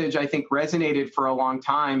message, I think, resonated for a long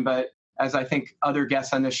time, but as I think other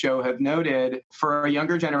guests on the show have noted, for a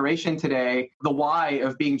younger generation today, the why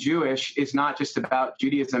of being Jewish is not just about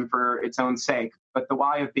Judaism for its own sake, but the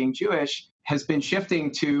why of being Jewish has been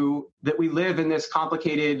shifting to that we live in this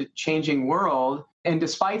complicated, changing world, And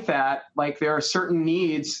despite that, like there are certain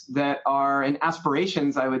needs that are and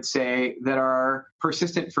aspirations, I would say, that are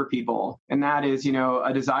persistent for people. And that is,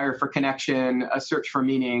 a desire for connection, a search for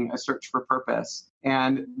meaning, a search for purpose.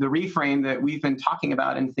 And the reframe that we've been talking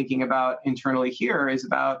about and thinking about internally here is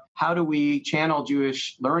about how do we channel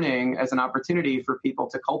Jewish learning as an opportunity for people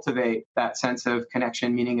to cultivate that sense of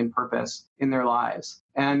connection, meaning, and purpose in their lives.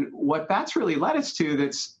 And what that's really led us to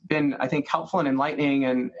that's been, I think, helpful and enlightening,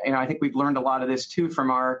 and I think we've learned a lot of this too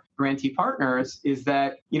from our grantee partners, is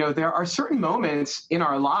that, there are certain moments in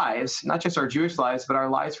our lives, not just our Jewish lives, but our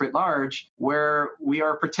lives writ large, where we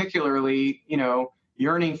are particularly,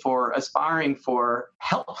 yearning for, aspiring for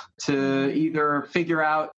help to either figure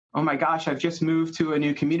out, oh my gosh, I've just moved to a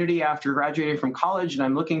new community after graduating from college and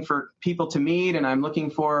I'm looking for people to meet and I'm looking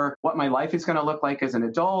for what my life is going to look like as an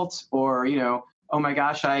adult, or, oh my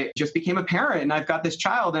gosh, I just became a parent and I've got this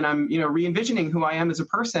child and I'm, re-envisioning who I am as a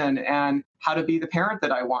person and how to be the parent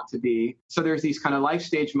that I want to be. So there's these kind of life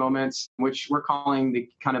stage moments, which we're calling the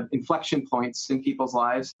kind of inflection points in people's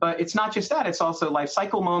lives. But it's not just that, it's also life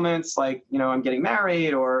cycle moments like, I'm getting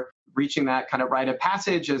married or reaching that kind of rite of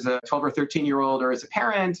passage as a 12 or 13-year-old or as a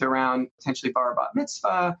parent around potentially bar bat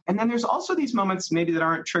mitzvah. And then there's also these moments maybe that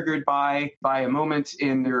aren't triggered by a moment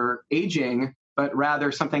in their aging, but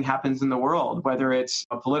rather something happens in the world, whether it's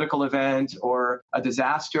a political event or a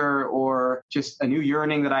disaster or just a new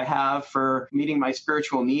yearning that I have for meeting my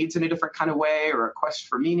spiritual needs in a different kind of way, or a quest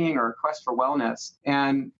for meaning or a quest for wellness.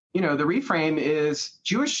 And, the reframe is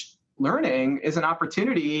Jewish learning is an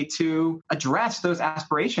opportunity to address those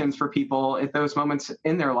aspirations for people at those moments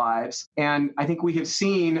in their lives. And I think we have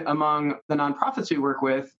seen among the nonprofits we work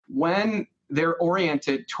with, when they're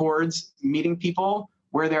oriented towards meeting people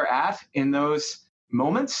where they're at in those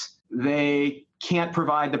moments, they can't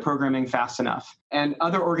provide the programming fast enough. And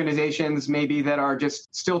other organizations maybe that are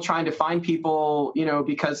just still trying to find people,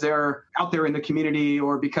 because they're out there in the community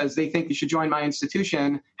or because they think you should join my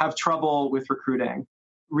institution, have trouble with recruiting.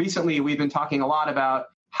 Recently, we've been talking a lot about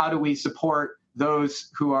how do we support those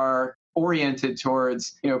who are oriented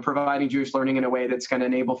towards, providing Jewish learning in a way that's going to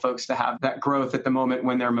enable folks to have that growth at the moment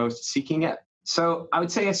when they're most seeking it. So I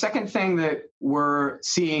would say a second thing that we're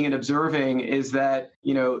seeing and observing is that,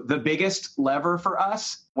 the biggest lever for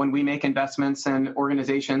us when we make investments in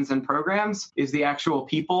organizations and programs is the actual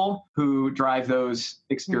people who drive those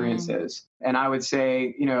experiences. And I would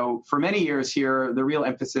say, for many years here, the real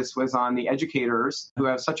emphasis was on the educators who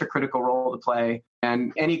have such a critical role to play.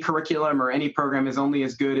 And any curriculum or any program is only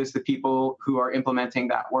as good as the people who are implementing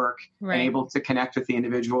that work and able to connect with the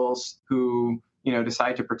individuals who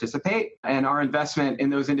decide to participate. And our investment in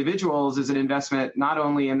those individuals is an investment not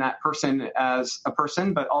only in that person as a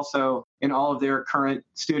person, but also in all of their current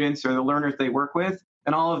students or the learners they work with,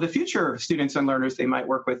 and all of the future students and learners they might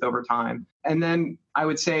work with over time. And then I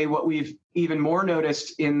would say what we've even more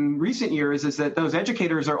noticed in recent years is that those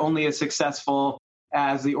educators are only as successful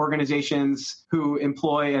as the organizations who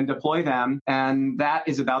employ and deploy them. And that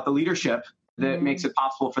is about the leadership that makes it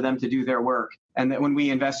possible for them to do their work. And that when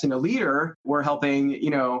we invest in a leader, we're helping,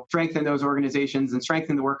 strengthen those organizations and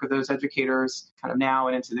strengthen the work of those educators kind of now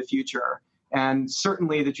and into the future. And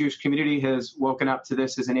certainly the Jewish community has woken up to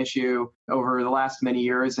this as an issue over the last many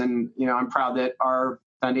years. And, I'm proud that our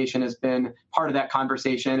foundation has been part of that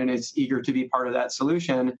conversation and is eager to be part of that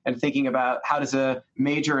solution, and thinking about how does a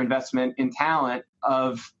major investment in talent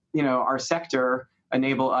of, our sector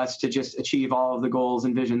enable us to just achieve all of the goals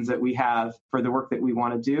and visions that we have for the work that we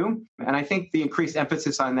want to do. And I think the increased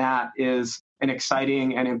emphasis on that is an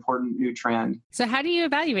exciting and important new trend. So how do you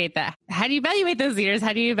evaluate that? How do you evaluate those leaders?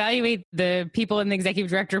 How do you evaluate the people in the executive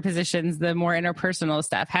director positions, the more interpersonal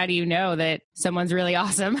stuff? How do you know that someone's really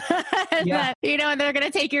awesome? That, and they're going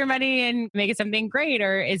to take your money and make it something great?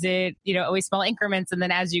 Or is it, always small increments? And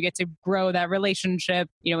then as you get to grow that relationship,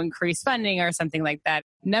 increase funding or something like that?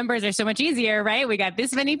 Numbers are so much easier, right? We got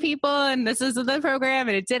this many people and this is the program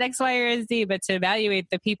and it did X, Y, or Z, but to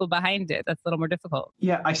evaluate the people behind it, that's a little more difficult.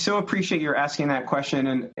 Yeah, I so appreciate your asking that question.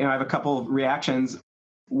 And I have a couple of reactions.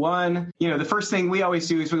 One, the first thing we always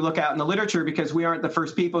do is we look out in the literature, because we aren't the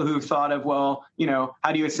first people who've thought of, well,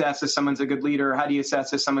 how do you assess if someone's a good leader? How do you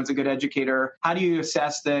assess if someone's a good educator? How do you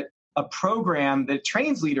assess that a program that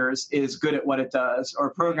trains leaders is good at what it does, or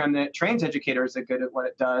a program that trains educators is good at what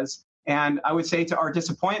it does? And I would say, to our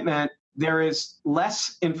disappointment, there is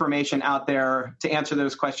less information out there to answer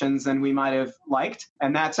those questions than we might have liked.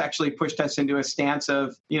 And that's actually pushed us into a stance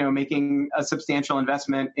of, making a substantial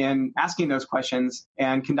investment in asking those questions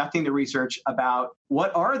and conducting the research about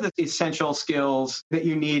what are the essential skills that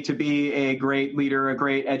you need to be a great leader, a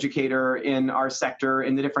great educator in our sector,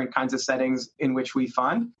 in the different kinds of settings in which we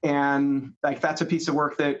fund. And that's a piece of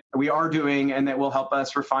work that we are doing and that will help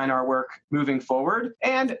us refine our work moving forward.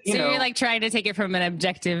 And, you're trying to take it from an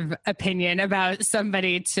objective opinion about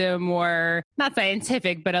somebody to more, not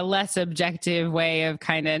scientific, but a less objective way of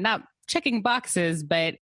kind of not checking boxes,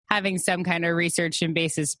 but having some kind of research and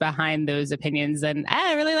basis behind those opinions. And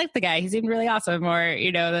I really like the guy. He seemed really awesome. Or,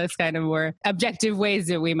 those kind of more objective ways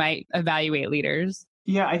that we might evaluate leaders.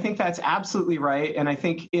 Yeah, I think that's absolutely right. And I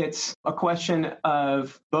think it's a question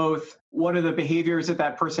of both what are the behaviors that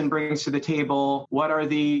that person brings to the table? What are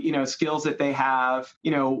the, skills that they have?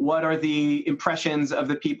 What are the impressions of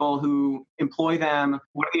the people who employ them?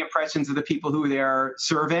 What are the impressions of the people who they're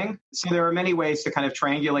serving? So there are many ways to kind of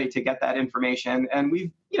triangulate to get that information. And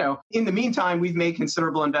we've, in the meantime, we've made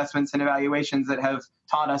considerable investments in evaluations that have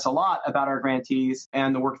taught us a lot about our grantees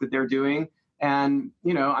and the work that they're doing. And,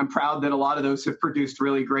 I'm proud that a lot of those have produced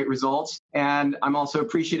really great results. And I'm also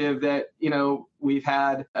appreciative that, we've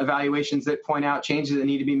had evaluations that point out changes that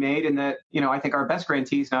need to be made and that, I think our best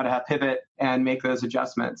grantees know how to pivot and make those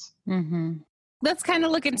adjustments. Mm-hmm. Let's kind of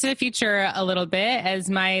look into the future a little bit. As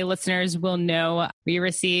my listeners will know, we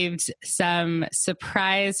received some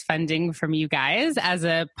surprise funding from you guys as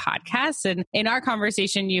a podcast. And in our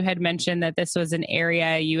conversation, you had mentioned that this was an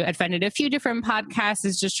area you had funded a few different podcasts,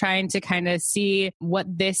 is just trying to kind of see what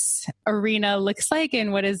this arena looks like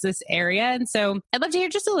and what is this area. And so I'd love to hear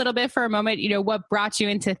just a little bit for a moment, what brought you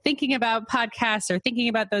into thinking about podcasts or thinking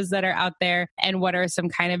about those that are out there, and what are some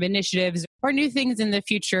kind of initiatives or new things in the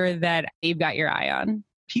future that you've got your eye on?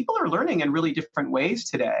 People are learning in really different ways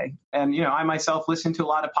today. And, I myself listen to a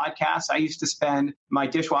lot of podcasts. I used to spend my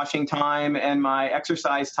dishwashing time and my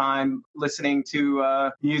exercise time listening to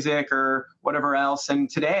music or whatever else. And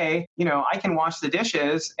today, I can wash the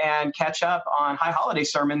dishes and catch up on high holiday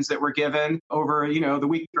sermons that were given over, the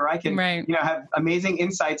week, or I can, have amazing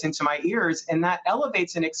insights into my ears. And that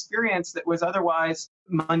elevates an experience that was otherwise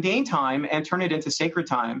mundane time and turn it into sacred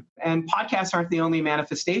time. And podcasts aren't the only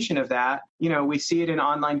manifestation of that. We see it in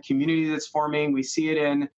online community that's forming. We see it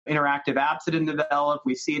in interactive apps that have developed.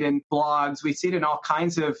 We see it in blogs. We see it in all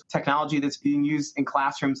kinds of technology that's being used in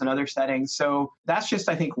classrooms and other settings. So that's just,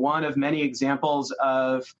 I think, one of many examples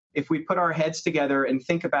of, if we put our heads together and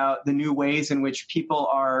think about the new ways in which people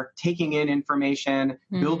are taking in information,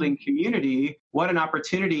 building community, what an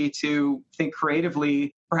opportunity to think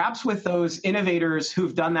creatively, perhaps with those innovators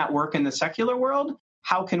who've done that work in the secular world.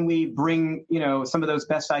 How can we bring, some of those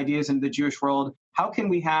best ideas into the Jewish world? How can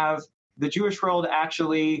we have the Jewish world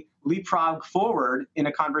actually leapfrog forward in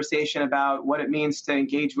a conversation about what it means to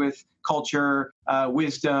engage with culture,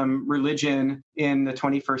 wisdom, religion in the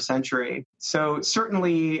 21st century? So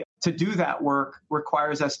certainly to do that work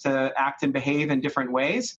requires us to act and behave in different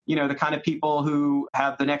ways. The kind of people who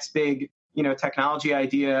have the next big technology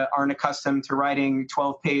idea aren't accustomed to writing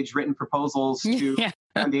 12-page written proposals to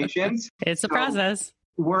foundations. It's a process.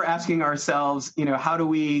 We're asking ourselves, how do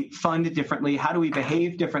we fund differently? How do we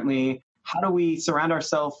behave differently? How do we surround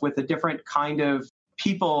ourselves with a different kind of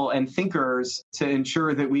people and thinkers to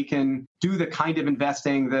ensure that we can do the kind of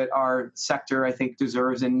investing that our sector, I think,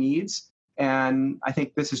 deserves and needs? And I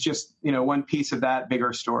think this is just, one piece of that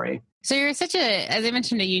bigger story. So you're such as I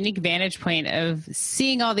mentioned, a unique vantage point of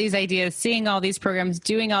seeing all these ideas, seeing all these programs,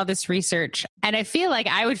 doing all this research. And I feel like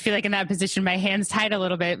I would feel like in that position, my hands tied a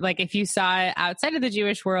little bit. Like if you saw outside of the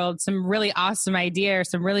Jewish world, some really awesome idea or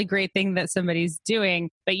some really great thing that somebody's doing,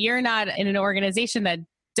 but you're not in an organization that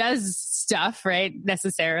does stuff, right,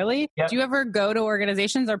 necessarily. Yep. Do you ever go to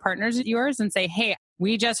organizations or partners of yours and say, hey,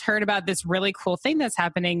 we just heard about this really cool thing that's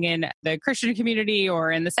happening in the Christian community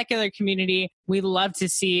or in the secular community. We love to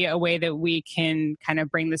see a way that we can kind of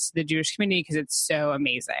bring this to the Jewish community because it's so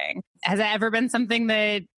amazing. Has that ever been something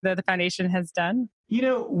that the foundation has done?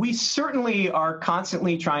 We certainly are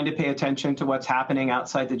constantly trying to pay attention to what's happening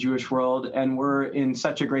outside the Jewish world. And we're in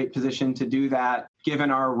such a great position to do that, given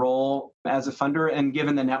our role as a funder and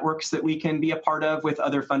given the networks that we can be a part of with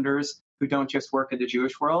other funders who don't just work in the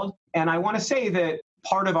Jewish world. And I want to say that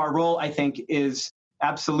part of our role, I think, is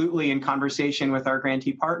absolutely in conversation with our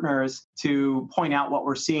grantee partners to point out what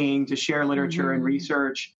we're seeing, to share literature and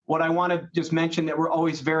research. What I want to just mention that we're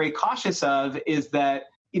always very cautious of is that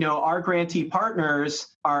our grantee partners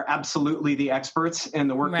are absolutely the experts in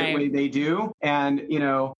the work that they do. And,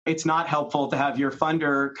 it's not helpful to have your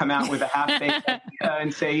funder come out with a half-baked idea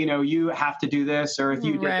and say, you have to do this, or if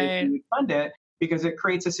you did this, you would fund it, because it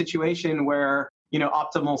creates a situation where,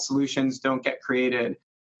 optimal solutions don't get created.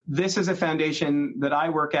 This is a foundation that I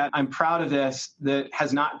work at. I'm proud of this, that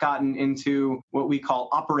has not gotten into what we call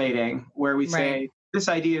operating, where we say, this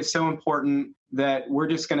idea is so important that we're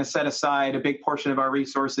just going to set aside a big portion of our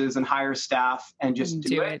resources and hire staff and just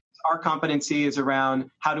do it. Our competency is around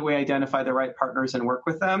how do we identify the right partners and work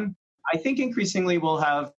with them. I think increasingly we'll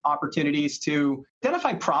have opportunities to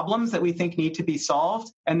identify problems that we think need to be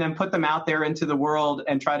solved and then put them out there into the world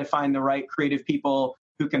and try to find the right creative people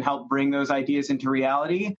who can help bring those ideas into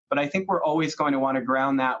reality. But I think we're always going to want to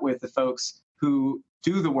ground that with the folks who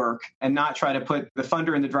do the work and not try to put the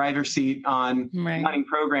funder in the driver's seat on running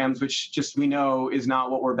programs, which just we know is not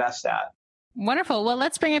what we're best at. Wonderful. Well,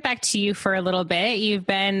 let's bring it back to you for a little bit. You've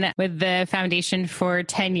been with the foundation for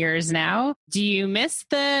 10 years now. Do you miss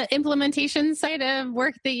the implementation side of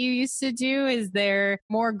work that you used to do? Is there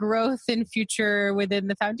more growth in future within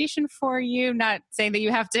the foundation for you? Not saying that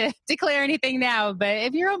you have to declare anything now, but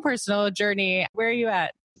if your own personal journey, where are you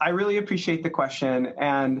at? I really appreciate the question.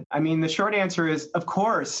 And I mean, the short answer is, of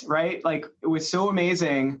course, right? Like, it was so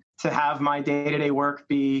amazing to have my day-to-day work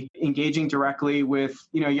be engaging directly with,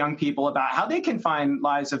 young people about how they can find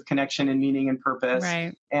lives of connection and meaning and purpose.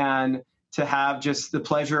 And to have just the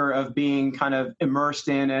pleasure of being kind of immersed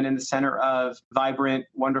in and in the center of vibrant,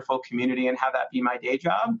 wonderful community and have that be my day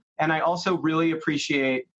job. And I also really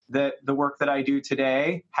appreciate that the work that I do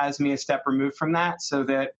today has me a step removed from that, so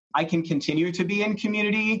that I can continue to be in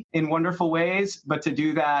community in wonderful ways, but to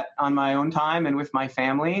do that on my own time and with my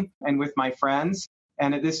family and with my friends.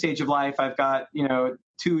 And at this stage of life, I've got,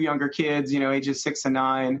 2 younger kids, ages 6 and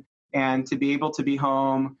 9, and to be able to be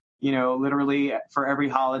home, literally for every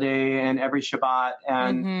holiday and every Shabbat,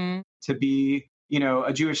 and to be,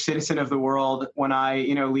 a Jewish citizen of the world when I,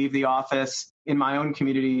 leave the office in my own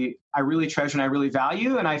community, I really treasure and I really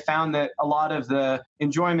value. And I found that a lot of the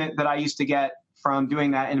enjoyment that I used to get from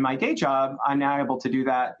doing that in my day job, I'm now able to do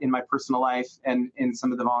that in my personal life and in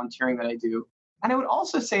some of the volunteering that I do. And I would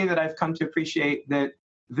also say that I've come to appreciate that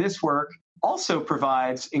this work also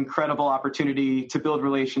provides incredible opportunity to build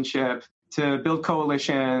relationship, to build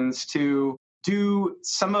coalitions, to do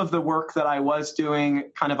some of the work that I was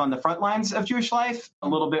doing kind of on the front lines of Jewish life, a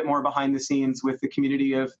little bit more behind the scenes with the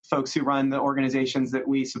community of folks who run the organizations that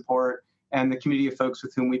we support and the community of folks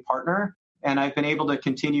with whom we partner. And I've been able to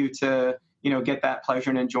continue to get that pleasure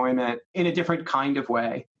and enjoyment in a different kind of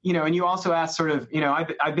way. And you also asked sort of,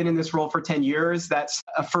 I've been in this role for 10 years. That's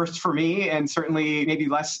a first for me, and certainly maybe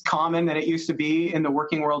less common than it used to be in the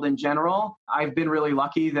working world in general. I've been really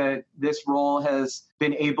lucky that this role has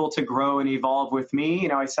been able to grow and evolve with me.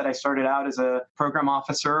 I said I started out as a program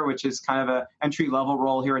officer, which is kind of an entry-level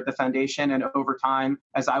role here at the foundation. And over time,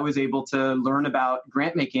 as I was able to learn about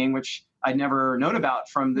grant making, which I'd never known about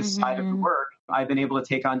from this side of the work, I've been able to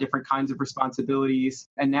take on different kinds of responsibilities.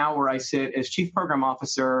 And now where I sit as chief program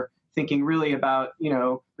officer, thinking really about,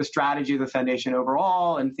 the strategy of the foundation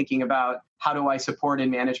overall, and thinking about how do I support and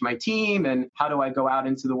manage my team, and how do I go out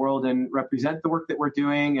into the world and represent the work that we're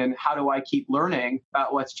doing, and how do I keep learning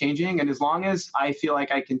about what's changing. And as long as I feel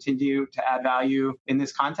like I continue to add value in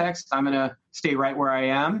this context, I'm going to stay right where I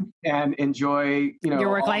am and enjoy, your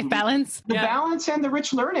work-life balance, the balance and the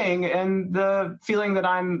rich learning and the feeling that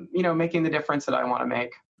I'm, making the difference that I want to make.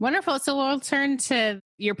 Wonderful. So we'll turn to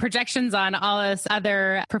your projections on all us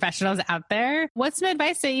other professionals out there. What's some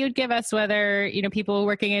advice that you'd give us, whether, people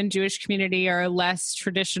working in Jewish community or less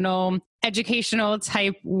traditional educational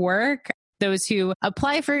type work, those who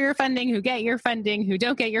apply for your funding, who get your funding, who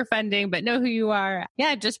don't get your funding, but know who you are?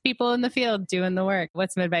 Yeah, just people in the field doing the work.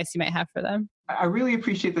 What's some advice you might have for them? I really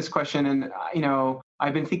appreciate this question. And,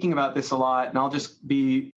 I've been thinking about this a lot, and I'll just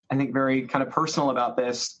be, I think, very kind of personal about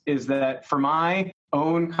this, is that for my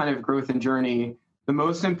own kind of growth and journey, the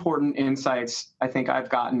most important insights I think I've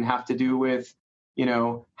gotten have to do with,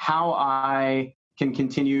 how I can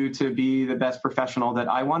continue to be the best professional that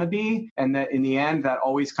I want to be. And that in the end, that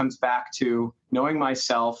always comes back to knowing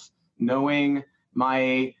myself, knowing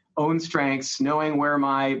my own strengths, knowing where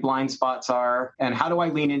my blind spots are, and how do I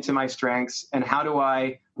lean into my strengths, and how do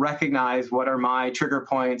I recognize what are my trigger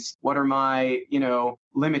points, what are my,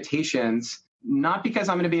 limitations, not because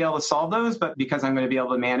I'm going to be able to solve those, but because I'm going to be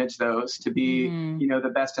able to manage those to be,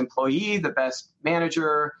 the best employee, the best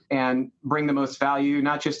manager, and bring the most value,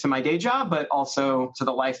 not just to my day job, but also to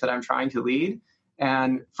the life that I'm trying to lead.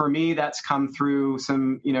 And for me, that's come through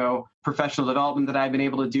some, professional development that I've been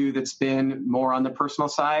able to do that's been more on the personal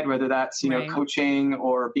side, whether that's, Right. coaching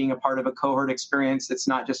or being a part of a cohort experience. It's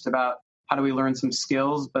not just about how do we learn some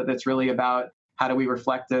skills, but that's really about how do we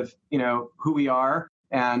reflect of, who we are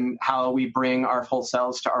and how we bring our full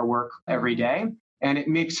selves to our work every day. And it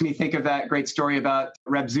makes me think of that great story about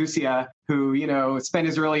Reb Zusia, who, spent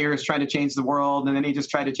his early years trying to change the world. And then he just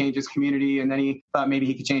tried to change his community. And then he thought maybe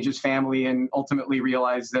he could change his family and ultimately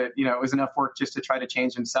realized that, it was enough work just to try to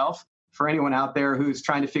change himself. For anyone out there who's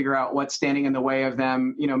trying to figure out what's standing in the way of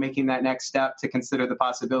them, making that next step, to consider the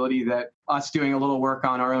possibility that us doing a little work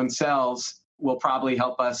on our own selves will probably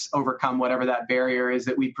help us overcome whatever that barrier is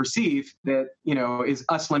that we perceive that, is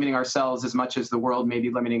us limiting ourselves as much as the world may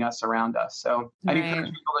be limiting us around us. So I'd encourage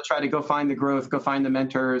people to try to go find the growth, go find the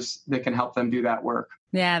mentors that can help them do that work.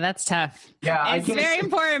 Yeah, that's tough. Yeah, it's very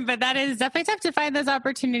important, but that is definitely tough to find those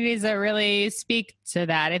opportunities that really speak to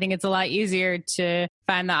that. I think it's a lot easier to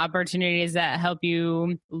find the opportunities that help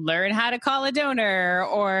you learn how to call a donor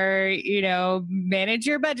or, manage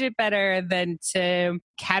your budget better than to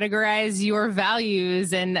categorize your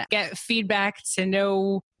values and get feedback to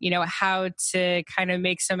know, how to kind of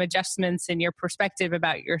make some adjustments in your perspective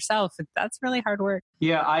about yourself. That's really hard work.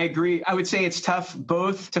 Yeah, I agree. I would say it's tough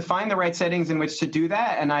both to find the right settings in which to do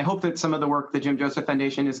that. And I hope that some of the work the Jim Joseph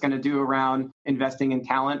Foundation is going to do around investing in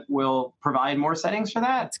talent will provide more settings for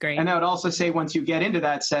that. That's great. And I would also say once you get into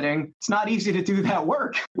that setting, it's not easy to do that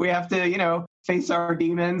work. We have to, face our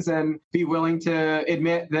demons and be willing to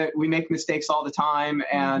admit that we make mistakes all the time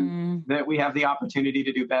and that we have the opportunity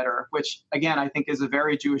to do better, which again, I think is a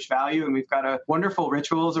very Jewish value. And we've got a wonderful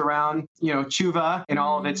rituals around, tshuva in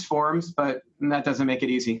all of its forms, but that doesn't make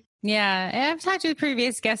it easy. Yeah. And I've talked with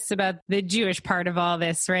previous guests about the Jewish part of all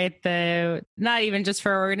this, right? Not even just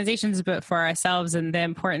for organizations, but for ourselves, and the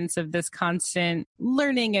importance of this constant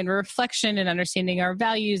learning and reflection and understanding our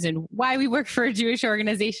values and why we work for a Jewish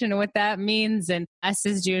organization and what that means. And us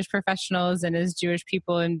as Jewish professionals and as Jewish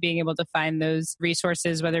people, and being able to find those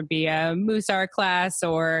resources, whether it be a Musar class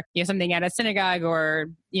or something at a synagogue or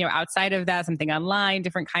outside of that, something online,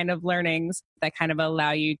 different kind of learnings that kind of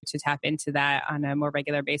allow you to tap into that on a more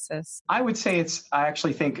regular basis. I would say I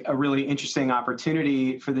actually think a really interesting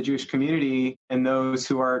opportunity for the Jewish community and those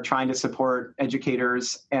who are trying to support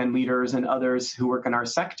educators and leaders and others who work in our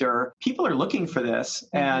sector. People are looking for this.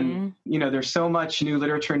 And, there's so much new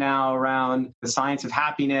literature now around the science of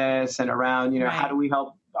happiness and around, how do we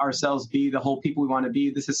help ourselves be the whole people we want to be.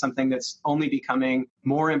 This is something that's only becoming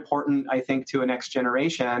more important, I think, to a next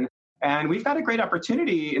generation. And we've got a great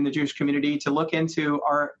opportunity in the Jewish community to look into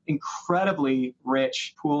our incredibly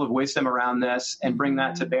rich pool of wisdom around this and bring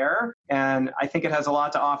that to bear. And I think it has a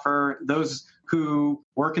lot to offer those who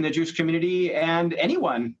work in the Jewish community and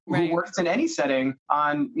anyone who works in any setting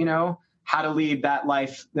on, how to lead that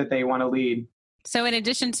life that they want to lead. So in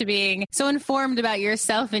addition to being so informed about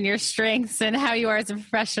yourself and your strengths and how you are as a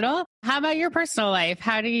professional, how about your personal life?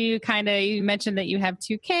 How do you you mentioned that you have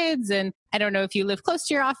 2 kids, and I don't know if you live close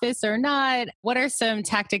to your office or not. What are some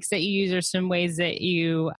tactics that you use or some ways that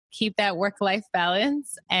you keep that work-life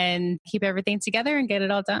balance and keep everything together and get it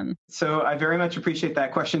all done? So I very much appreciate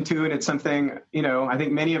that question too. And it's something, I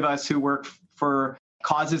think many of us who work for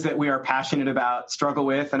causes that we are passionate about struggle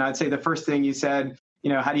with. And I'd say the first thing you said,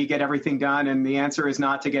 how do you get everything done? And the answer is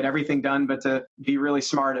not to get everything done, but to be really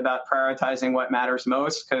smart about prioritizing what matters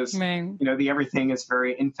most, because, the everything is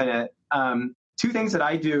very infinite. 2 things that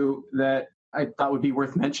I do that I thought would be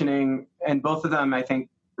worth mentioning, and both of them, I think,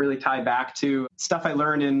 really tie back to stuff I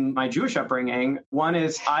learned in my Jewish upbringing. One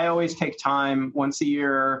is I always take time once a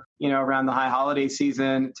year, around the high holiday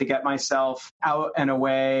season, to get myself out and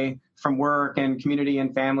away from work and community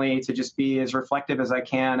and family, to just be as reflective as I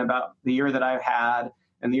can about the year that I've had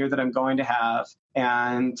and the year that I'm going to have,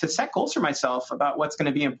 and to set goals for myself about what's going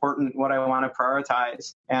to be important, what I want to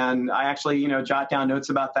prioritize. And I actually, jot down notes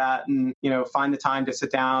about that and, find the time to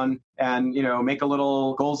sit down and, make a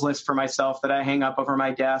little goals list for myself that I hang up over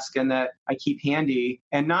my desk and that I keep handy,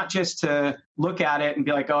 and not just to look at it and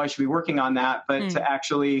be like, oh, I should be working on that, but to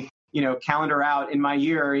actually calendar out in my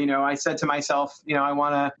year. I said to myself, I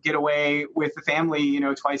want to get away with the family,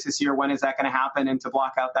 twice this year. When is that going to happen? And to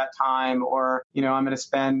block out that time. Or, I'm going to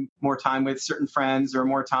spend more time with certain friends, or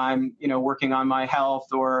more time, working on my health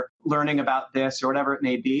or learning about this or whatever it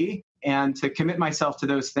may be. And to commit myself to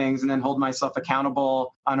those things and then hold myself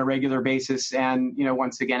accountable on a regular basis. And,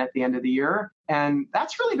 once again, at the end of the year. And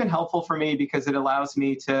that's really been helpful for me because it allows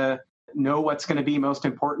me to know what's going to be most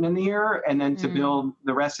important in the year and then to build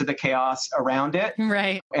the rest of the chaos around it.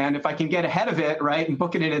 Right. And if I can get ahead of it, right, and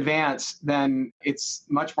book it in advance, then it's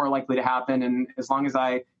much more likely to happen. And as long as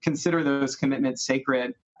I consider those commitments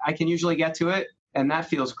sacred, I can usually get to it. And that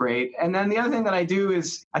feels great. And then the other thing that I do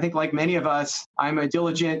is, I think like many of us, I'm a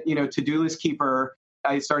diligent, to-do list keeper.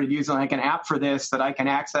 I started using like an app for this that I can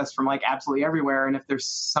access from like absolutely everywhere. And if there's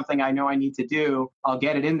something I know I need to do, I'll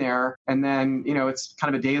get it in there. And then, it's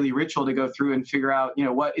kind of a daily ritual to go through and figure out,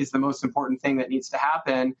 what is the most important thing that needs to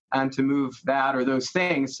happen and to move that or those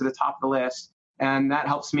things to the top of the list. And that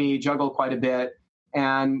helps me juggle quite a bit.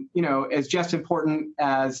 And, as just important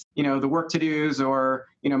as, the work to-dos or,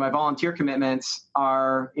 my volunteer commitments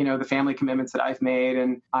are, the family commitments that I've made.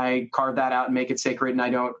 And I carve that out and make it sacred and I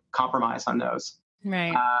don't compromise on those.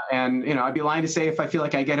 Right. And, I'd be lying to say if I feel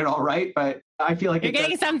like I get it all right, but I feel like you're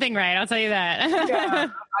getting something right. I'll tell you that. Yeah,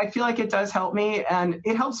 I feel like it does help me. And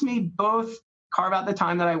it helps me both carve out the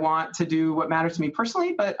time that I want to do what matters to me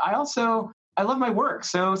personally, but I love my work.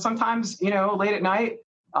 So sometimes, late at night,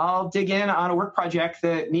 I'll dig in on a work project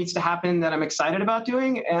that needs to happen that I'm excited about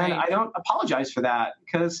doing. And I don't apologize for that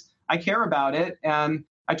because I care about it. And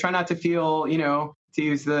I try not to feel, to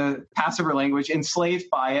use the passiver language, enslaved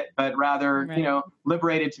by it, but rather,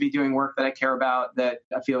 liberated to be doing work that I care about that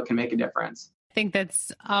I feel can make a difference. I think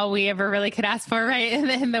that's all we ever really could ask for, right?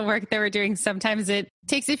 In the work that we're doing. Sometimes it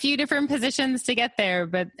takes a few different positions to get there.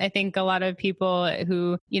 But I think a lot of people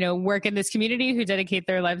who, work in this community, who dedicate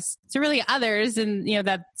their lives to really others, and,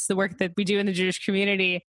 that's the work that we do in the Jewish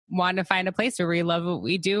community, want to find a place where we love what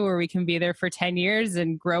we do, where we can be there for 10 years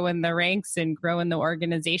and grow in the ranks and grow in the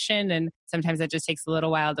organization. And sometimes that just takes a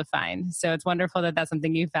little while to find. So it's wonderful that that's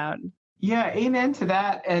something you found. Yeah, amen to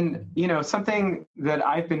that. And, something that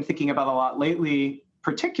I've been thinking about a lot lately,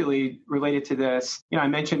 particularly related to this, I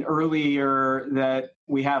mentioned earlier that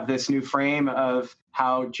we have this new frame of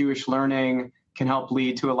how Jewish learning can help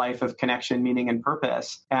lead to a life of connection, meaning, and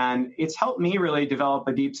purpose. And it's helped me really develop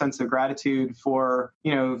a deep sense of gratitude for,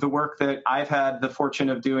 the work that I've had the fortune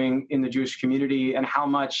of doing in the Jewish community and how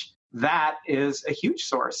much that is a huge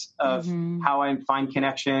source of how I find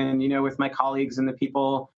connection, with my colleagues and the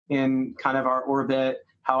people in kind of our orbit,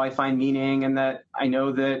 how I find meaning, and that I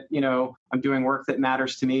know that, I'm doing work that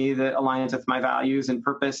matters to me, that aligns with my values and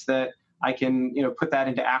purpose, that I can, put that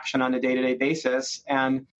into action on a day-to-day basis.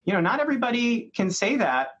 And, not everybody can say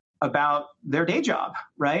that about their day job,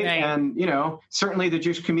 right? And, certainly the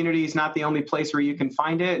Jewish community is not the only place where you can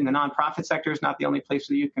find it, and the nonprofit sector is not the only place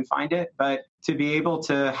where you can find it. But to be able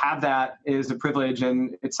to have that is a privilege,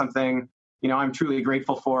 and it's something, I'm truly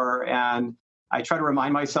grateful for. And I try to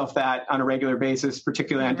remind myself that on a regular basis,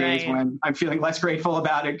 particularly on days when I'm feeling less grateful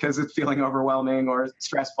about it because it's feeling overwhelming or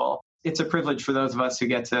stressful. It's a privilege for those of us who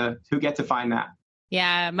get to find that.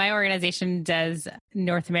 Yeah, my organization does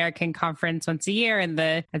North American conference once a year. And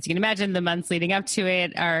as you can imagine, the months leading up to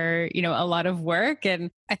it are, a lot of work. And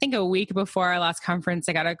I think a week before our last conference,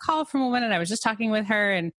 I got a call from a woman and I was just talking with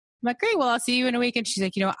her and I'm like, great, well, I'll see you in a week. And she's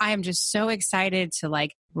like, I am just so excited to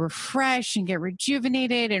refresh and get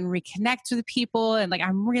rejuvenated and reconnect with people. And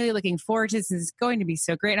I'm really looking forward to this. This is going to be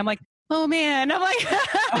so great. And I'm like, oh man, I'm like,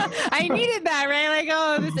 I needed that,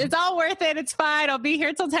 right? It's all worth it. It's fine. I'll be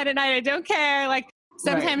here till 10 at night. I don't care.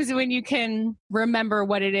 Sometimes when you can remember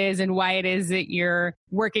what it is and why it is that you're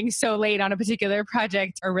working so late on a particular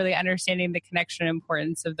project, or really understanding the connection and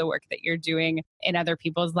importance of the work that you're doing in other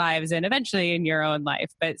people's lives and eventually in your own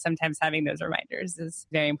life. But sometimes having those reminders is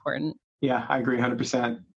very important. Yeah, I agree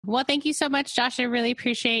 100%. Well, thank you so much, Josh. I really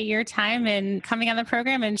appreciate your time and coming on the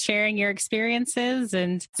program and sharing your experiences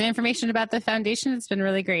and some information about the foundation. It's been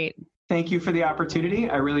really great. Thank you for the opportunity.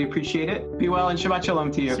 I really appreciate it. Be well and Shabbat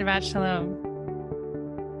Shalom to you. Shabbat Shalom.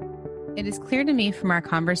 It is clear to me from our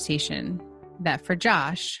conversation that for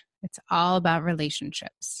Josh, it's all about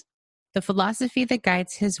relationships. The philosophy that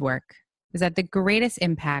guides his work is that the greatest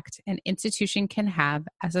impact an institution can have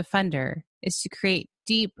as a funder is to create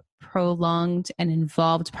deep, prolonged, and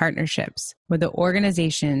involved partnerships with the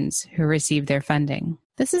organizations who receive their funding.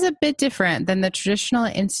 This is a bit different than the traditional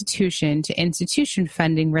institution-to-institution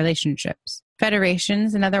funding relationships.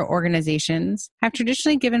 Federations and other organizations have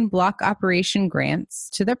traditionally given block operation grants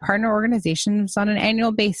to their partner organizations on an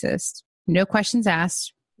annual basis. No questions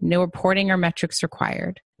asked, no reporting or metrics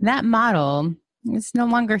required. That model is no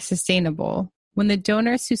longer sustainable when the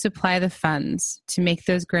donors who supply the funds to make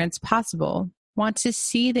those grants possible want to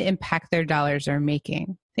see the impact their dollars are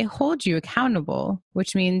making. They hold you accountable,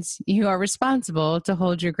 which means you are responsible to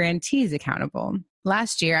hold your grantees accountable.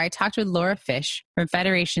 Last year, I talked with Laura Fish from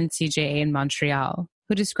Federation CJA in Montreal,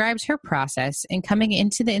 who describes her process in coming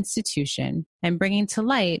into the institution and bringing to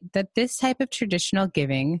light that this type of traditional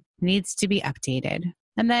giving needs to be updated.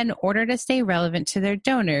 And then in order to stay relevant to their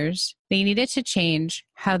donors, they needed to change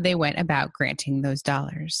how they went about granting those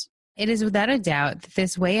dollars. It is without a doubt that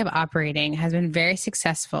this way of operating has been very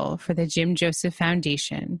successful for the Jim Joseph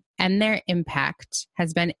Foundation, and their impact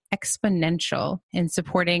has been exponential in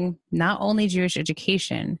supporting not only Jewish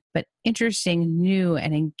education, but interesting, new,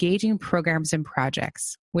 and engaging programs and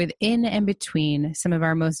projects within and between some of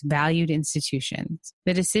our most valued institutions.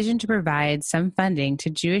 The decision to provide some funding to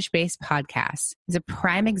Jewish-based podcasts is a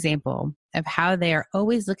prime example of how they are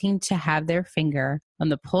always looking to have their finger on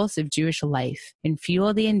the pulse of Jewish life and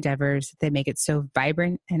fuel the endeavors that make it so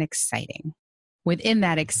vibrant and exciting. Within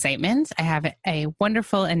that excitement, I have a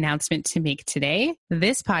wonderful announcement to make today.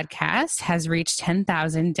 This podcast has reached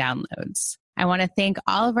 10,000 downloads. I want to thank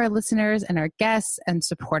all of our listeners and our guests and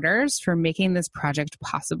supporters for making this project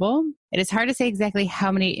possible. It is hard to say exactly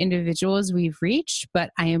how many individuals we've reached,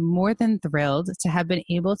 but I am more than thrilled to have been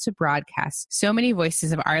able to broadcast so many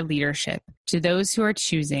voices of our leadership to those who are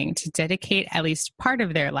choosing to dedicate at least part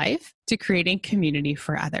of their life to creating community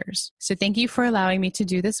for others. So thank you for allowing me to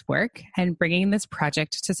do this work and bringing this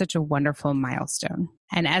project to such a wonderful milestone.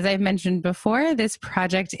 And as I've mentioned before, this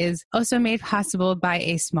project is also made possible by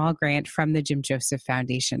a small grant from the Jim Joseph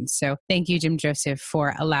Foundation. So thank you, Jim Joseph,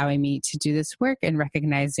 for allowing me to do this work and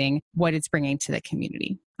recognizing what it's bringing to the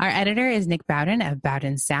community. Our editor is Nick Bowden of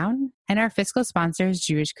Bowden Sound, and our fiscal sponsor is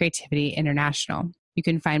Jewish Creativity International. You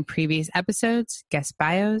can find previous episodes, guest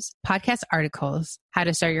bios, podcast articles, how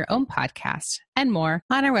to start your own podcast, and more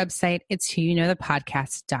on our website. It's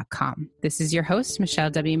whoyouknowthepodcast.com. This is your host, Michelle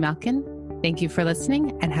W. Malkin. Thank you for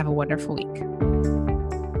listening and have a wonderful week.